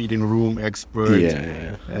this meeting room expert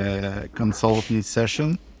consultant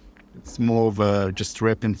session, it's more of a just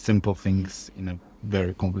wrapping simple things in a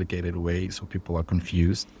very complicated way, so people are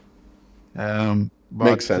confused.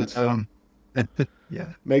 Makes sense.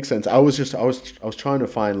 Yeah, makes sense. I was trying to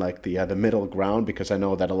find like the middle ground, because I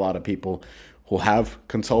know that a lot of people who have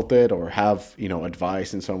consulted or have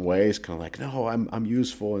advice in some ways, kind of like, no, I'm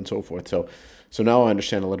useful and so forth. So now I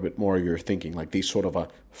understand a little bit more your thinking, like these sort of a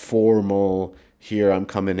formal, here I'm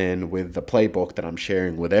coming in with the playbook that I'm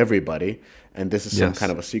sharing with everybody, and this is some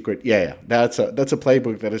kind of a secret. That's a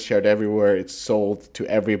playbook that is shared everywhere. It's sold to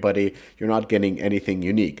everybody. You're not getting anything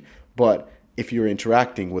unique. But if you're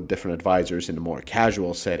interacting with different advisors in a more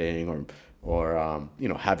casual setting, or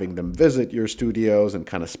having them visit your studios and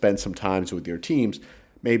kind of spend some time with your teams,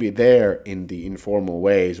 maybe there in the informal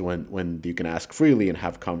ways when you can ask freely and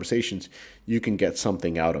have conversations, you can get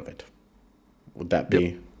something out of it. Would that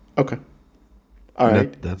be okay? All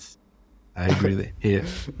right. I agree there. Yeah.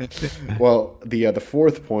 Well, the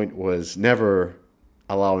fourth point was never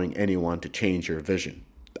allowing anyone to change your vision.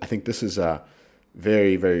 I think this is a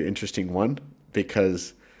very, very interesting one,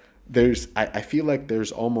 because I feel like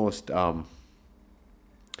there's almost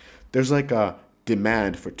there's like a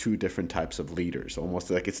demand for two different types of leaders, almost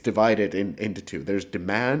like it's divided into two. There's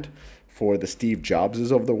demand for the Steve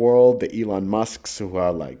Jobses of the world, the Elon Musks, who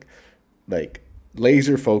are like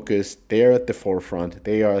laser focused. They're at the forefront.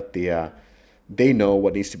 They are at the they know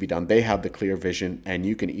what needs to be done. They have the clear vision, and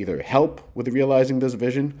you can either help with realizing this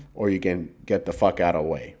vision, or you can get the fuck out of the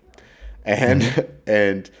way. And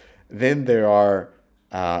and then there are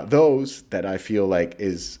those that I feel like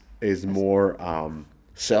is more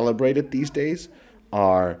celebrated these days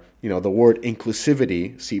are, the word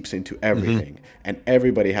inclusivity seeps into everything, and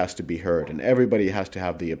everybody has to be heard, and everybody has to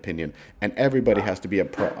have the opinion, and everybody has to be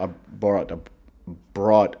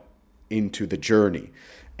brought into the journey.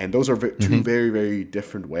 And those are two very, very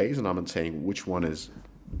different ways. And I'm not saying which one is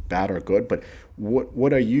bad or good, but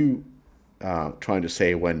what are you trying to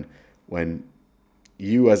say when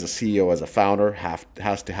you as a CEO, as a founder,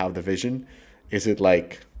 has to have the vision? Is it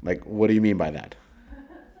like what do you mean by that?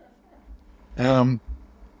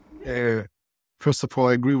 First of all,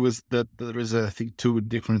 I agree with that. There is, I think, two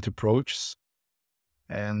different approaches,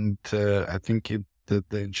 and I think you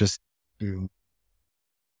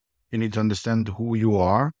need to understand who you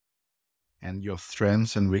are and your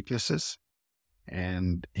strengths and weaknesses,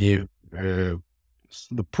 and if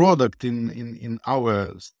the product in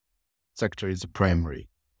our sector is primary,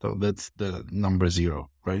 so that's the number 0,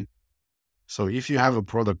 right? So if you have a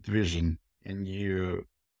product vision and you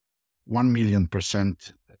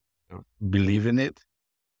 1,000,000% believe in it,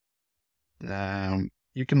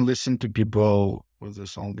 you can listen to people with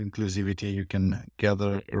this own inclusivity. You can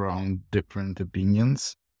gather around different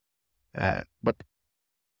opinions, but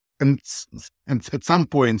at some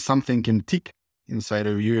point something can tick inside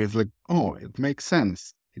of you. It's like, oh, it makes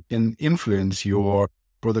sense. It can influence your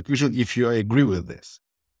product vision if you agree with this.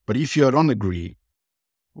 But if you don't agree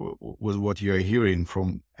with what you're hearing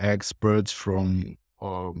from experts, from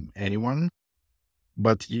anyone,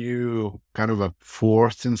 but you kind of are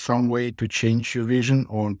forced in some way to change your vision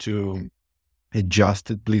or to adjust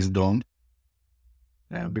it, please don't.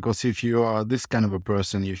 Because if you are this kind of a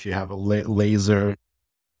person, if you have a laser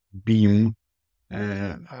beam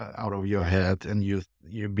out of your head and you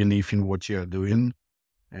believe in what you're doing,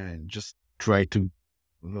 and just try to,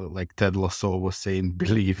 like Ted Lasso was saying,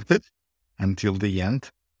 believe it until the end,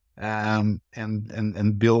 and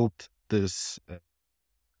build this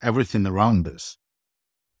everything around this.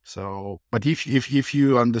 So, but if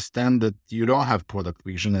you understand that you don't have product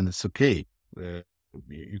vision, and it's okay,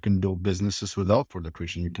 you can build businesses without product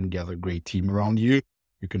vision. You can gather a great team around you.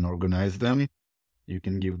 You can organize them. You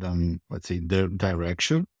can give them, let's say, their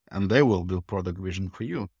direction, and they will build product vision for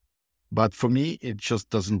you. But for me, it just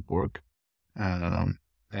doesn't work. And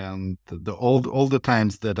all the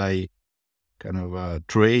times that I kind of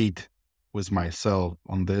trade with myself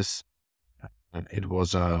on this, it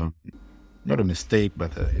was not a mistake,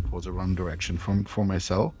 but it was a wrong direction for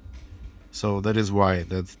myself. So that is why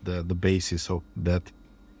that's the basis of that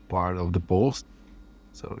part of the post.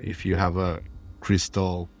 So if you have a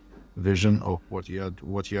crystal vision of what you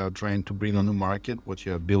are trying to bring on the market, what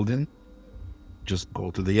you are building, just go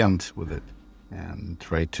to the end with it and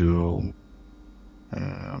try to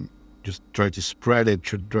spread it.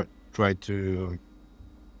 Try to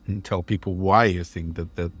tell people why you think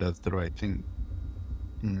that's the right thing.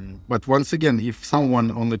 But once again, if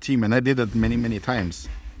someone on the team, and I did it many times,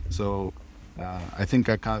 so I think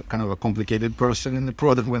I kind of a complicated person in the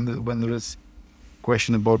product when there is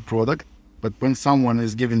question about product. But when someone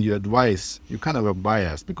is giving you advice, you kind of are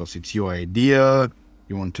biased because it's your idea,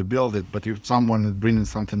 you want to build it. But if someone is bringing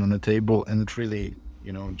something on the table and it really,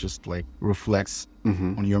 just like reflects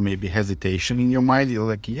on your maybe hesitation in your mind, you're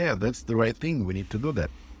like, yeah, that's the right thing. We need to do that.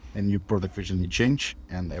 And your product vision change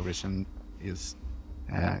and everything is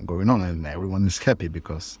going on, and everyone is happy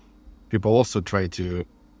because people also try to,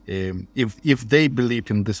 if they believe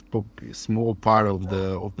in this small part of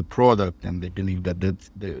the product and they believe that that's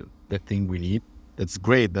the thing we need, that's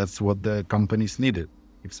great. That's what the companies needed.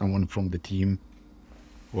 If someone from the team,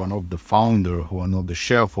 who are not the founder, who are not the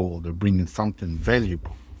shareholder, bringing something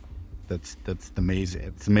valuable, that's amazing.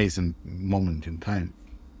 It's amazing moment in time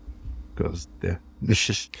because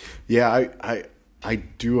I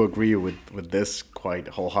do agree with this quite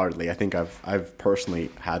wholeheartedly. I think I've personally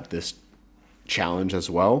had this challenge as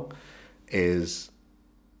well, is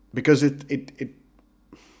because it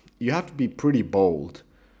you have to be pretty bold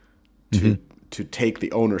to take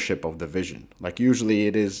the ownership of the vision. Like usually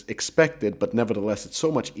it is expected, but nevertheless it's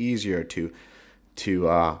so much easier to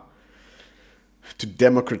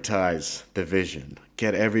democratize the vision,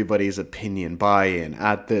 get everybody's opinion, buy-in,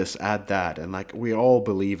 add this, add that, and like we all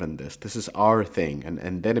believe in this. This is our thing,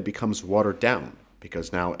 and then it becomes watered down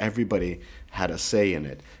because now everybody had a say in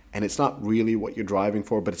it, and it's not really what you're driving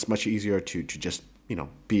for, but it's much easier to just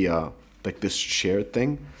be like this shared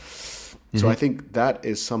thing. So I think that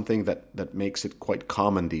is something that makes it quite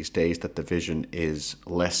common these days, that the vision is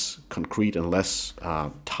less concrete and less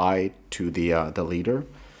tied to the leader.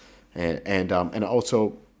 And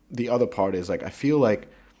also the other part is like I feel like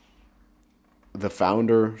the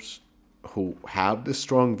founders who have this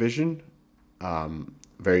strong vision,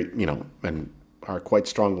 very and are quite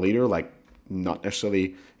strong leader, like not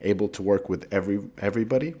necessarily able to work with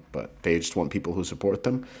everybody, but they just want people who support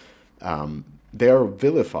them. They are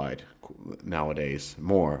vilified nowadays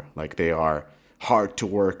more, like they are hard to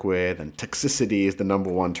work with, and toxicity is the number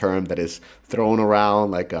one term that is thrown around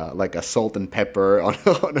like a salt and pepper on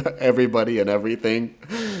everybody and everything,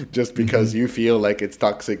 just because you feel like it's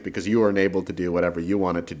toxic because you aren't able to do whatever you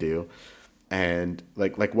wanted to do. And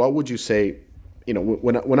like what would you say? You know,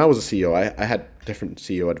 when I was a CEO, I had different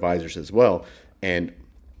CEO advisors as well, and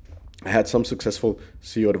I had some successful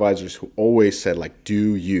CEO advisors who always said, like,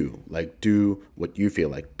 do what you feel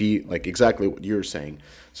like, be like exactly what you're saying.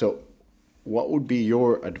 So what would be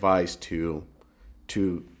your advice to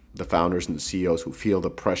the founders and the CEOs who feel the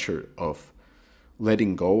pressure of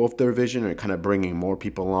letting go of their vision and kind of bringing more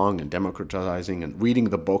people along and democratizing and reading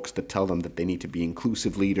the books that tell them that they need to be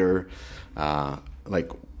inclusive leader?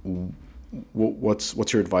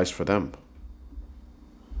 What's your advice for them?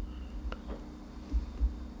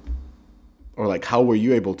 Or like, how were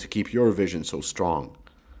you able to keep your vision so strong?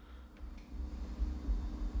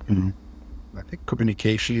 I think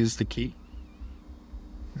communication is the key.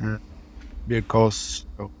 Because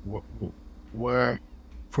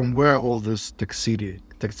from where all this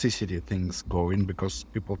toxicity things go in, because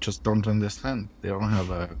people just don't understand. They don't have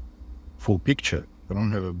a full picture. They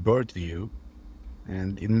don't have a bird view.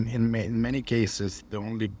 And in many cases, the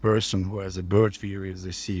only person who has a bird view is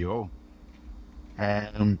the CEO.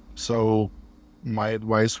 And so my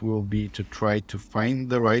advice will be to try to find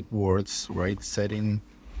the right words, right setting,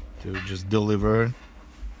 to just deliver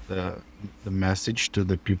the message to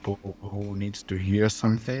the people who needs to hear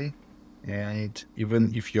something. And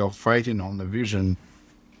even if you're fighting on the vision,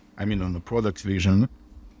 on the product vision,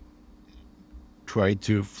 try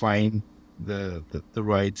to find the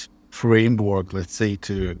right framework, let's say,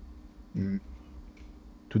 to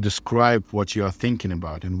describe what you are thinking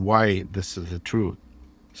about and why this is the truth.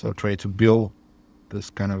 So try to build this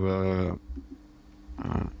kind of a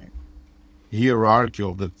hierarchy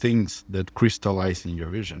of the things that crystallize in your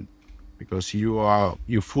vision, because you're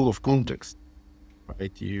full of context,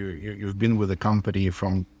 right? You've been with the company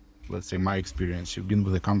from, let's say, my experience, you've been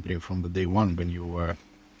with the company from the day one when you were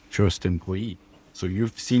first employee. So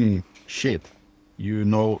you've seen shit. You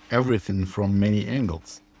know everything from many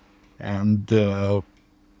angles, and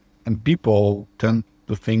people tend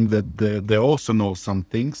to think that they also know some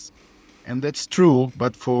things. And that's true,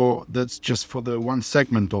 but that's just for the one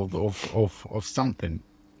segment of something,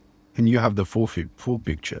 and you have the full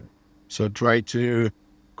picture. So try to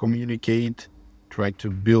communicate, try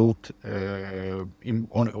to build or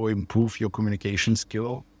improve your communication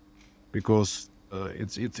skill, because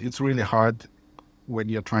it's really hard when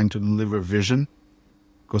you're trying to deliver vision,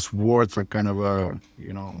 because words are kind of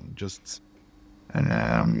just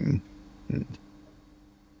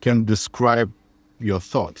can describe your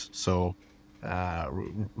thoughts so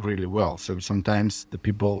really well. So sometimes the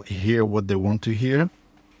people hear what they want to hear,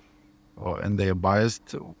 and they are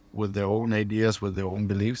biased with their own ideas, with their own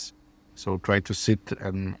beliefs. So try to sit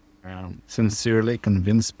and sincerely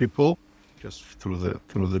convince people just through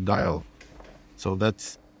the dialogue. So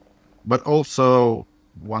but also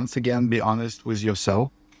once again be honest with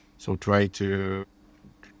yourself. So try to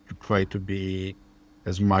be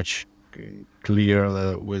as much clear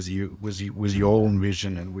with your own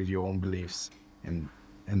vision and with your own beliefs, and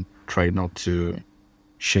try not to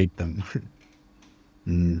shake them.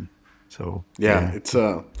 So yeah,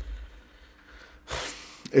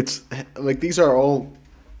 it's like, these are all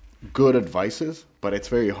good advices, but it's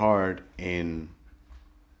very hard in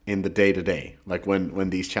the day-to-day. Like when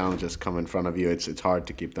these challenges come in front of you, it's hard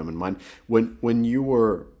to keep them in mind. When you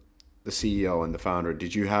were the CEO and the founder,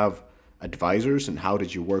 did you have advisors, and how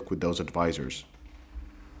did you work with those advisors?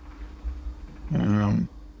 You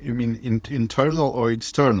mean internal or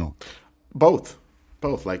external? Both.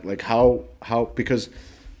 Like how because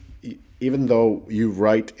even though you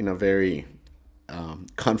write in a very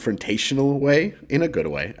confrontational way, in a good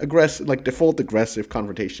way, aggressive, like default aggressive,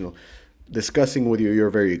 confrontational, discussing with you're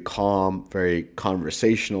a very calm, very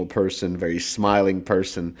conversational person, very smiling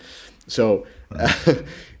person. So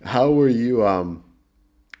how were you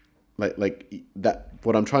like that?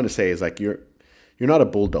 What I'm trying to say is, like, you're not a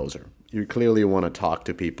bulldozer. You clearly want to talk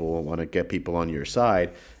to people, want to get people on your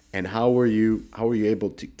side. And how were you able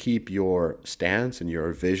to keep your stance and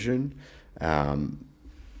your vision?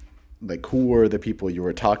 Like, who were the people you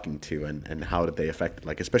were talking to, and how did they affect,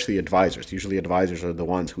 like, especially advisors? Usually advisors are the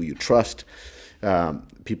ones who you trust,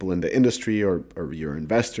 people in the industry or your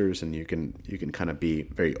investors, and you can kind of be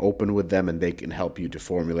very open with them, and they can help you to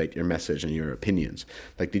formulate your message and your opinions.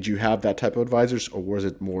 Like, did you have that type of advisors, or was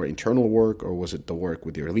it more internal work, or was it the work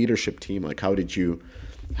with your leadership team? Like, how did you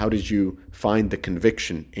find the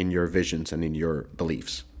conviction in your visions and in your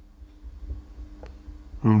beliefs?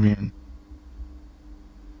 I mean,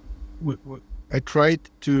 I tried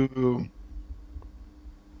to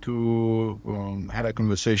had a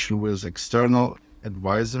conversation with external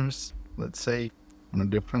advisors, let's say, on a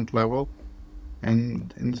different level,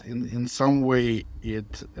 and in some way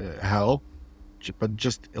it helped, but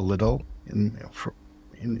just a little in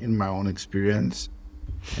my own experience.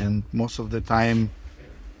 And most of the time,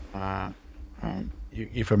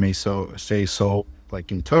 if I may say so,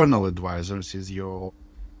 like internal advisors is your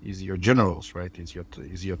generals, right? Is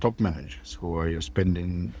your top managers who are you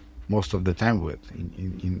spending most of the time with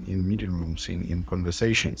in meeting rooms, in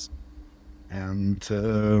conversations.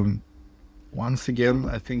 And once again,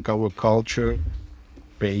 I think our culture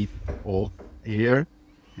paid off here,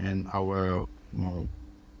 and our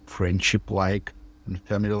friendship-like and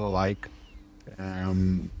family-like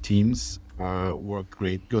teams work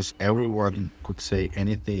great, because everyone could say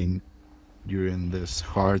anything during these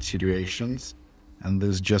hard situations, and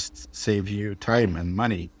this just saves you time and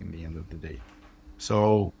money in the end of the day.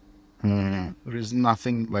 So there is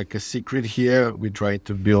nothing like a secret here. We try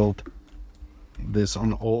to build this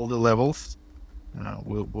on all the levels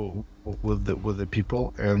with the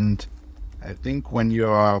people, and I think when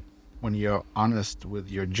you're honest with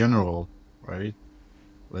your general, right?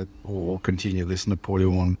 We'll continue this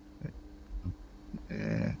Napoleon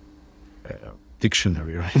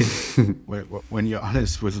dictionary, right? when you're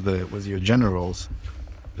honest with your generals,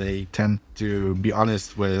 they tend to be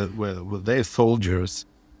honest with their soldiers,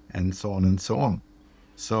 and so on and so on.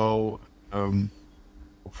 So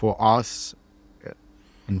for us,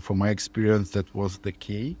 and from my experience, that was the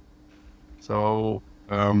key. So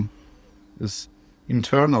this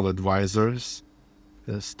internal advisors,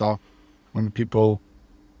 the stuff when people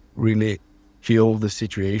really feel the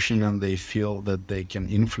situation and they feel that they can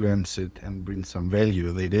influence it and bring some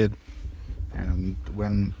value, they did. And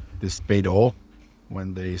when this paid off,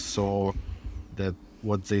 when they saw that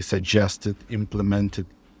what they suggested implemented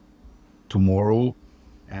tomorrow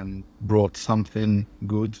and brought something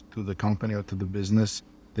good to the company or to the business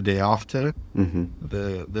the day after,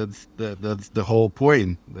 that's the whole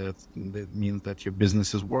point. That means that your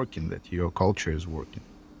business is working, that your culture is working.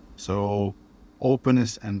 So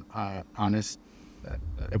openness and honest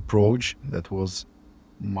approach, that was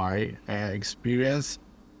my experience,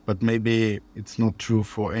 but maybe it's not true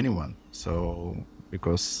for anyone. So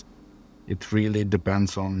because it really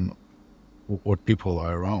depends on what people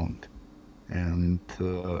are around, and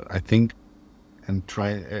I think, and try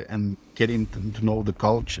and getting to know the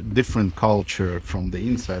culture, different culture from the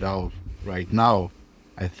inside out right now,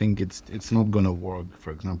 I think it's not going to work.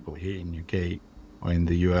 For example, here in UK or in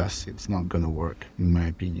the US, it's not going to work, in my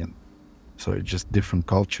opinion. So it's just different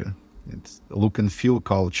culture. It's a look and feel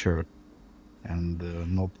culture, and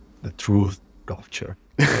not the truth culture.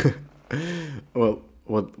 Well,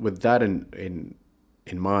 with that in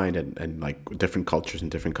mind, and like different cultures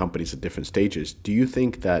and different companies at different stages, do you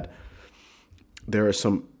think that there are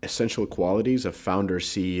some essential qualities a founder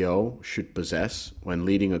CEO should possess when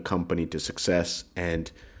leading a company to success?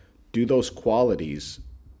 And do those qualities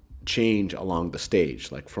change along the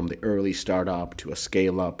stage, like from the early startup to a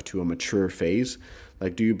scale up to a mature phase?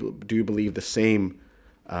 Like, do you believe the same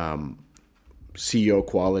CEO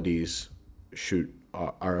qualities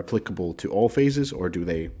are applicable to all phases, or do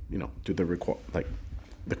they,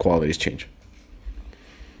 the qualities change?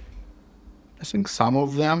 I think some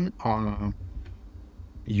of them are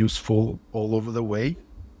useful all over the way,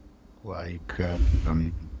 like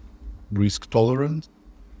risk tolerance,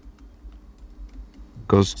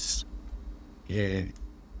 because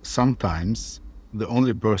sometimes the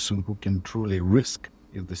only person who can truly risk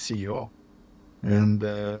is the CEO, and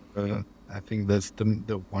I think that's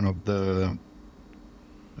the one of the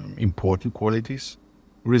important qualities.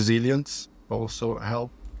 Resilience also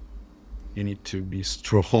help. You need to be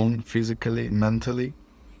strong physically, mentally,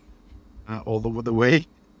 all over the way.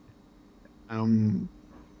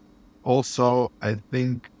 Also, I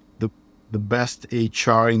think the best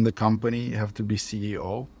HR in the company have to be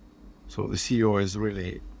CEO. So the CEO is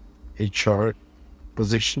really HR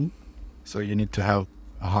position. So you need to have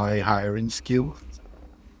a high hiring skills.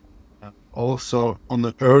 Also, on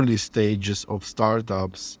the early stages of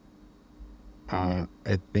startups, I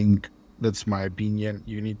think, that's my opinion,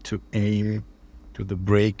 you need to aim to the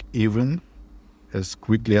break even as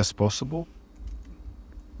quickly as possible,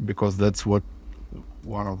 because that's what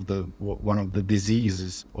one of the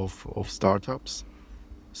diseases of startups.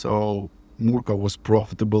 So Murka was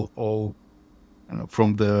profitable all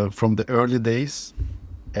from the early days.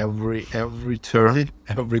 Every turn,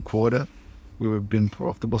 every quarter, we have been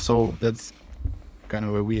profitable. So that's kind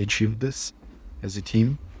of where we achieved this as a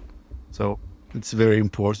team. So it's very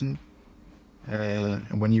important.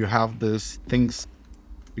 And when you have this, things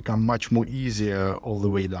become much more easier all the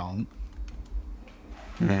way down.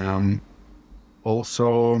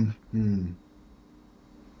 Also,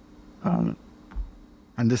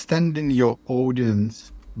 understanding your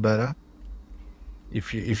audience better.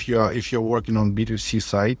 If you're working on B2C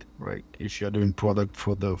side, right? If you're doing product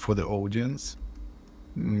for the audience,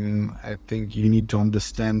 I think you need to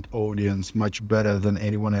understand audience much better than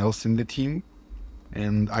anyone else in the team.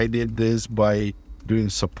 And I did this by doing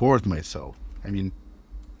support myself. I mean,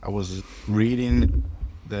 I was reading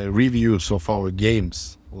the reviews of our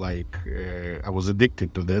games. Like I was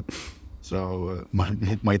addicted to that. So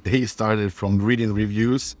my day started from reading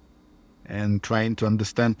reviews and trying to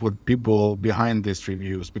understand what people behind these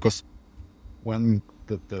reviews. Because when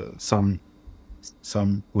some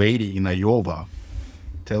lady in Iowa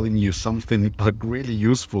telling you something like really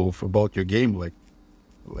useful about your game,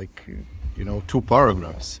 like 2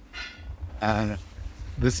 paragraphs, and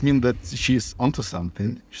this means that she's onto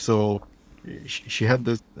something. So she had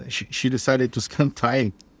this. She decided to spend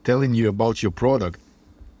time telling you about your product.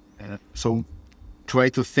 So try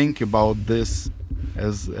to think about this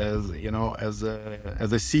as a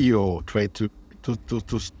CEO. Try to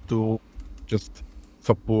just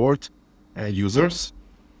support users,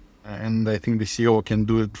 and I think the CEO can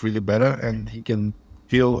do it really better, and he can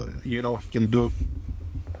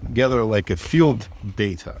gather like a field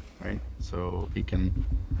data, right? So he can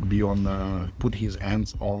be put his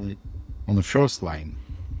hands on the first line,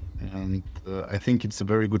 and I think it's a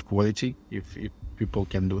very good quality if people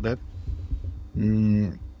can do that.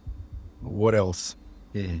 What else?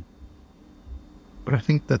 Yeah. But I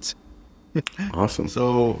think that's Awesome.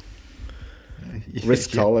 so.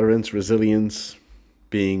 Risk tolerance, resilience,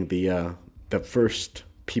 being the first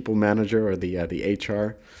people manager or the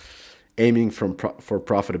HR, aiming for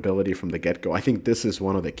profitability from the get-go. I think this is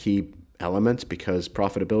one of the key elements because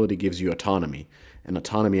profitability gives you autonomy, and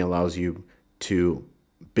autonomy allows you to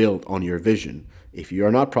build on your vision. If you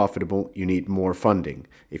are not profitable, you need more funding.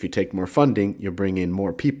 If you take more funding, you bring in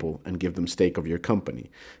more people and give them stake of your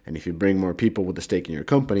company. And if you bring more people with a stake in your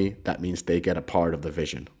company, that means they get a part of the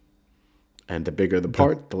vision. And the bigger the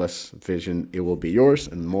part, the less vision it will be yours,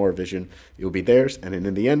 and the more vision it will be theirs. And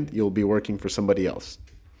in the end, you'll be working for somebody else.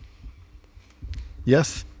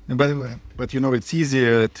 Yes, but it's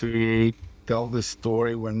easier to tell this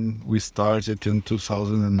story when we started in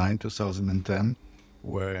 2009, 2010,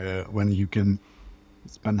 when you can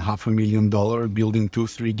spend $500,000 building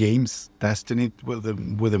 2-3 games, testing it with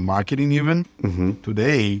the marketing even. Mm-hmm.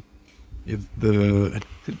 Today, it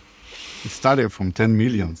started from 10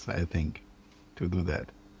 million, I think, to do that.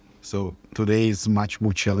 So today is much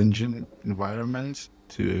more challenging environment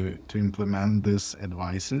to implement these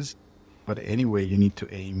advices. But anyway, you need to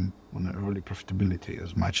aim on early profitability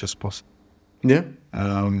as much as possible. Yeah.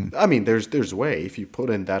 I mean, there's way. If you put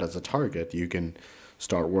in that as a target, you can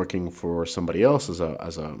start working for somebody else as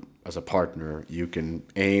a partner. You can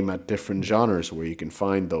aim at different genres where you can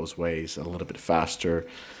find those ways a little bit faster.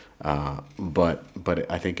 But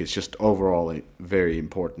I think it's just overall very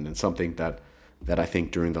important, and something that I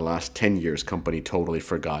think during the last 10 years company totally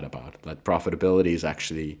forgot about. That profitability is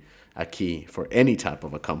actually a key for any type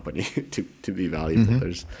of a company to be valuable. Mm-hmm.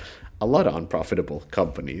 There's a lot of unprofitable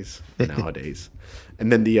companies nowadays. And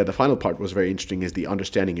then the final part was very interesting, is the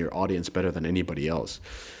understanding your audience better than anybody else.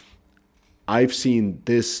 I've seen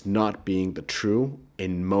this not being the true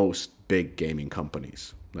in most big gaming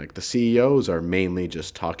companies. Like the CEOs are mainly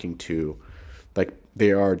just talking to, like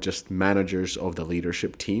they are just managers of the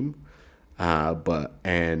leadership team,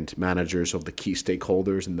 and managers of the key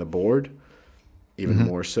stakeholders in the board, even mm-hmm.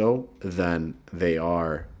 more so than they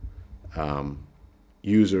are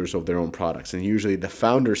users of their own products. And usually the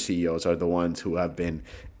founder CEOs are the ones who have been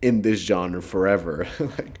in this genre forever,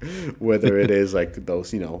 like whether it is like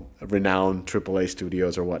those, renowned AAA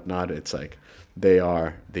studios or whatnot. It's like they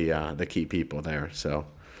are the key people there. So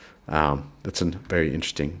that's a very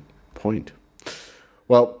interesting point.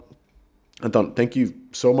 Well, Anton, thank you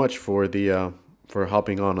so much for for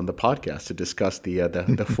hopping on the podcast to discuss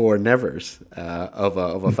the four nevers of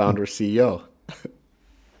a founder CEO.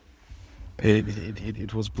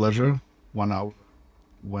 It was a pleasure. 1 hour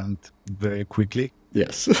went very quickly.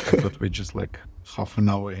 Yes. But we're just like half an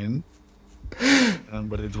hour in.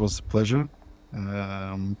 But it was a pleasure.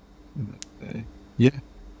 Yeah,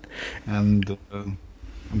 and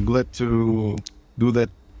I'm glad to do that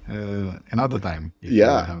another time if you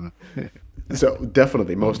Yeah. have. So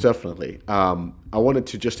definitely, most definitely. I wanted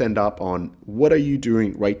to just end up on what are you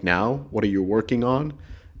doing right now? What are you working on?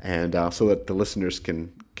 And so that the listeners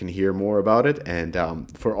can hear more about it. And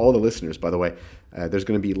for all the listeners, by the way, there's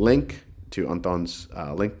going to be a link to Anton's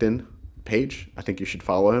LinkedIn page. I think you should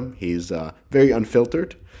follow him. He's very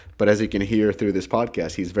unfiltered, but as you can hear through this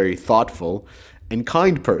podcast, he's very thoughtful and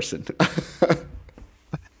kind person.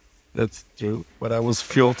 That's true. But I was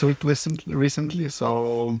filtered recently,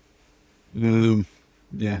 so um,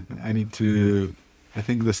 yeah, I need to. I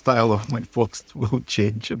think the style of my post will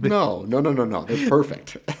change a bit. No, no, no, no, no. They're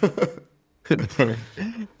perfect.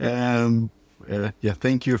 um, yeah,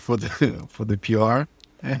 thank you for the for the PR.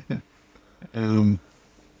 um,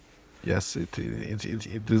 yes, it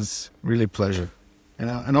is really a pleasure,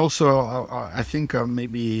 and also I think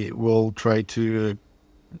maybe we'll try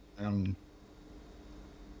um,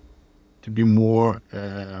 to be more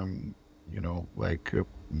like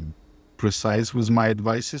precise with my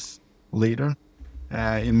advices later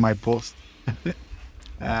in my post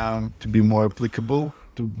to be more applicable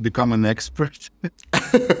to become an expert.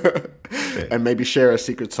 And maybe share a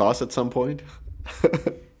secret sauce at some point.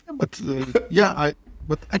 But yeah,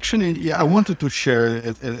 but actually, yeah, I wanted to share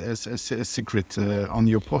it as a secret on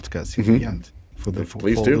your podcast in the end for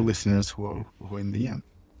Please all the do. listeners who are in the end.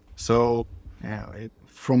 So,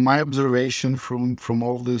 from my observation, from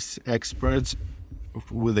all these experts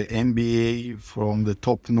with the MBA, from the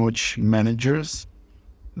top-notch managers,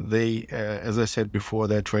 they, as I said before,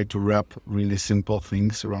 they try to wrap really simple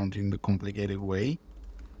things around in the complicated way.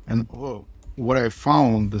 And what I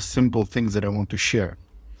found, the simple things that I want to share.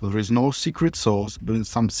 So there is no secret sauce, but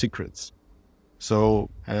some secrets. So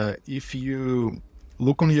if you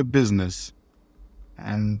look on your business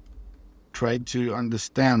and try to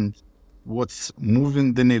understand what's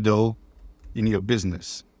moving the needle in your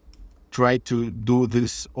business, try to do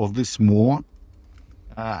this or this more.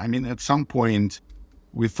 I mean, at some point,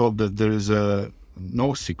 we thought that there is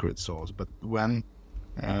no secret sauce, but when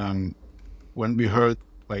we heard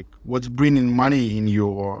like what's bringing money in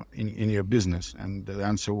your business, and the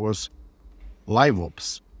answer was live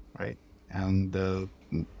ops, right? And the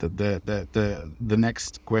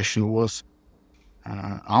next question was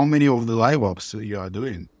how many of the live ops you are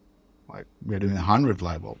doing? Like we're doing 100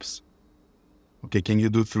 live ops. Okay, can you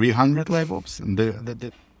do 300 live ops? And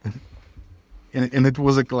and it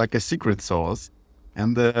was like a secret sauce,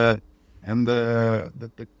 and the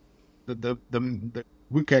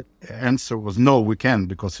quick answer was no, we can,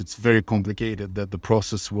 because it's very complicated. That the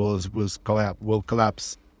process will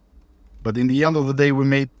collapse. But in the end of the day, we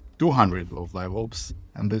made 200 of live ops,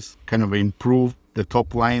 and this kind of improved the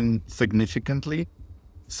top line significantly.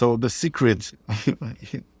 So the secret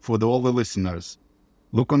for all the listeners: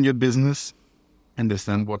 look on your business,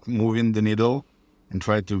 understand what moving the needle, and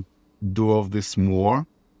try to do of this more.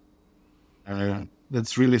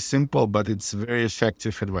 That's really simple, but it's very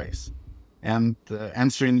effective advice. And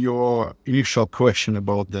answering your initial question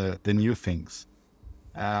about the new things,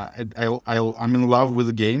 I'm in love with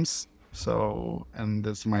the games, so, and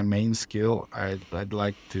that's my main skill. I'd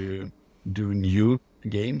like to do new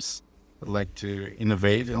games. I'd like to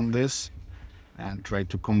innovate on this and try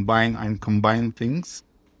to combine things.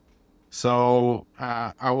 So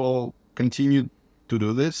I will continue to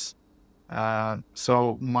do this.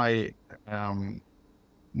 So my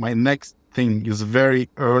next thing is very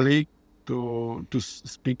early to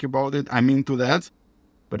speak about it. I'm into that,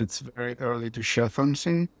 but it's very early to share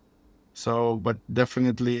something. So, but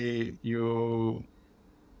definitely you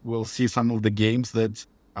will see some of the games that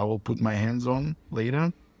I will put my hands on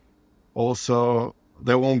later. Also,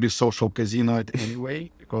 there won't be social casino anyway,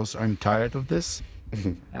 because I'm tired of this.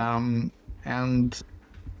 And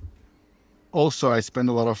also, I spend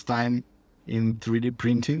a lot of time in 3D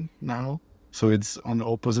printing now, so it's on the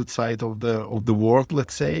opposite side of the world,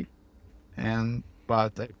 let's say.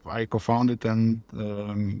 But I co-founded and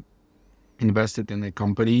invested in a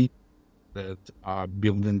company that are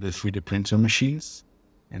building the 3D printer machines,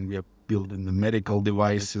 and we are building the medical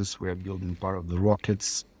devices. We are building part of the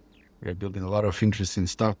rockets. We are building a lot of interesting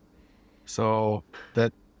stuff. So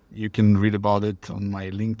that you can read about it on my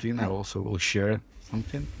LinkedIn. I also will share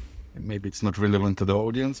something. Maybe it's not relevant to the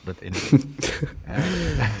audience, but anyway.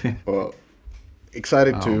 Well,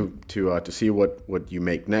 excited to see what you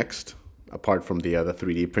make next, apart from the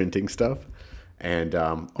 3D printing stuff. And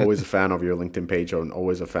always a fan of your LinkedIn page, and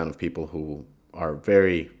always a fan of people who are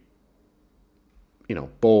very,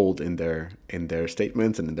 bold in their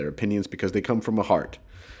statements and in their opinions, because they come from a heart.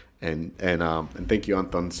 And thank you,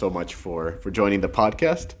 Anton, so much for joining the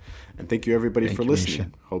podcast. And thank you, everybody, for listening.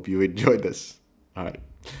 Misha. Hope you enjoyed this. All right.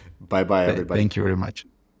 Bye-bye, everybody. Thank you very much.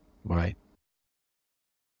 Bye.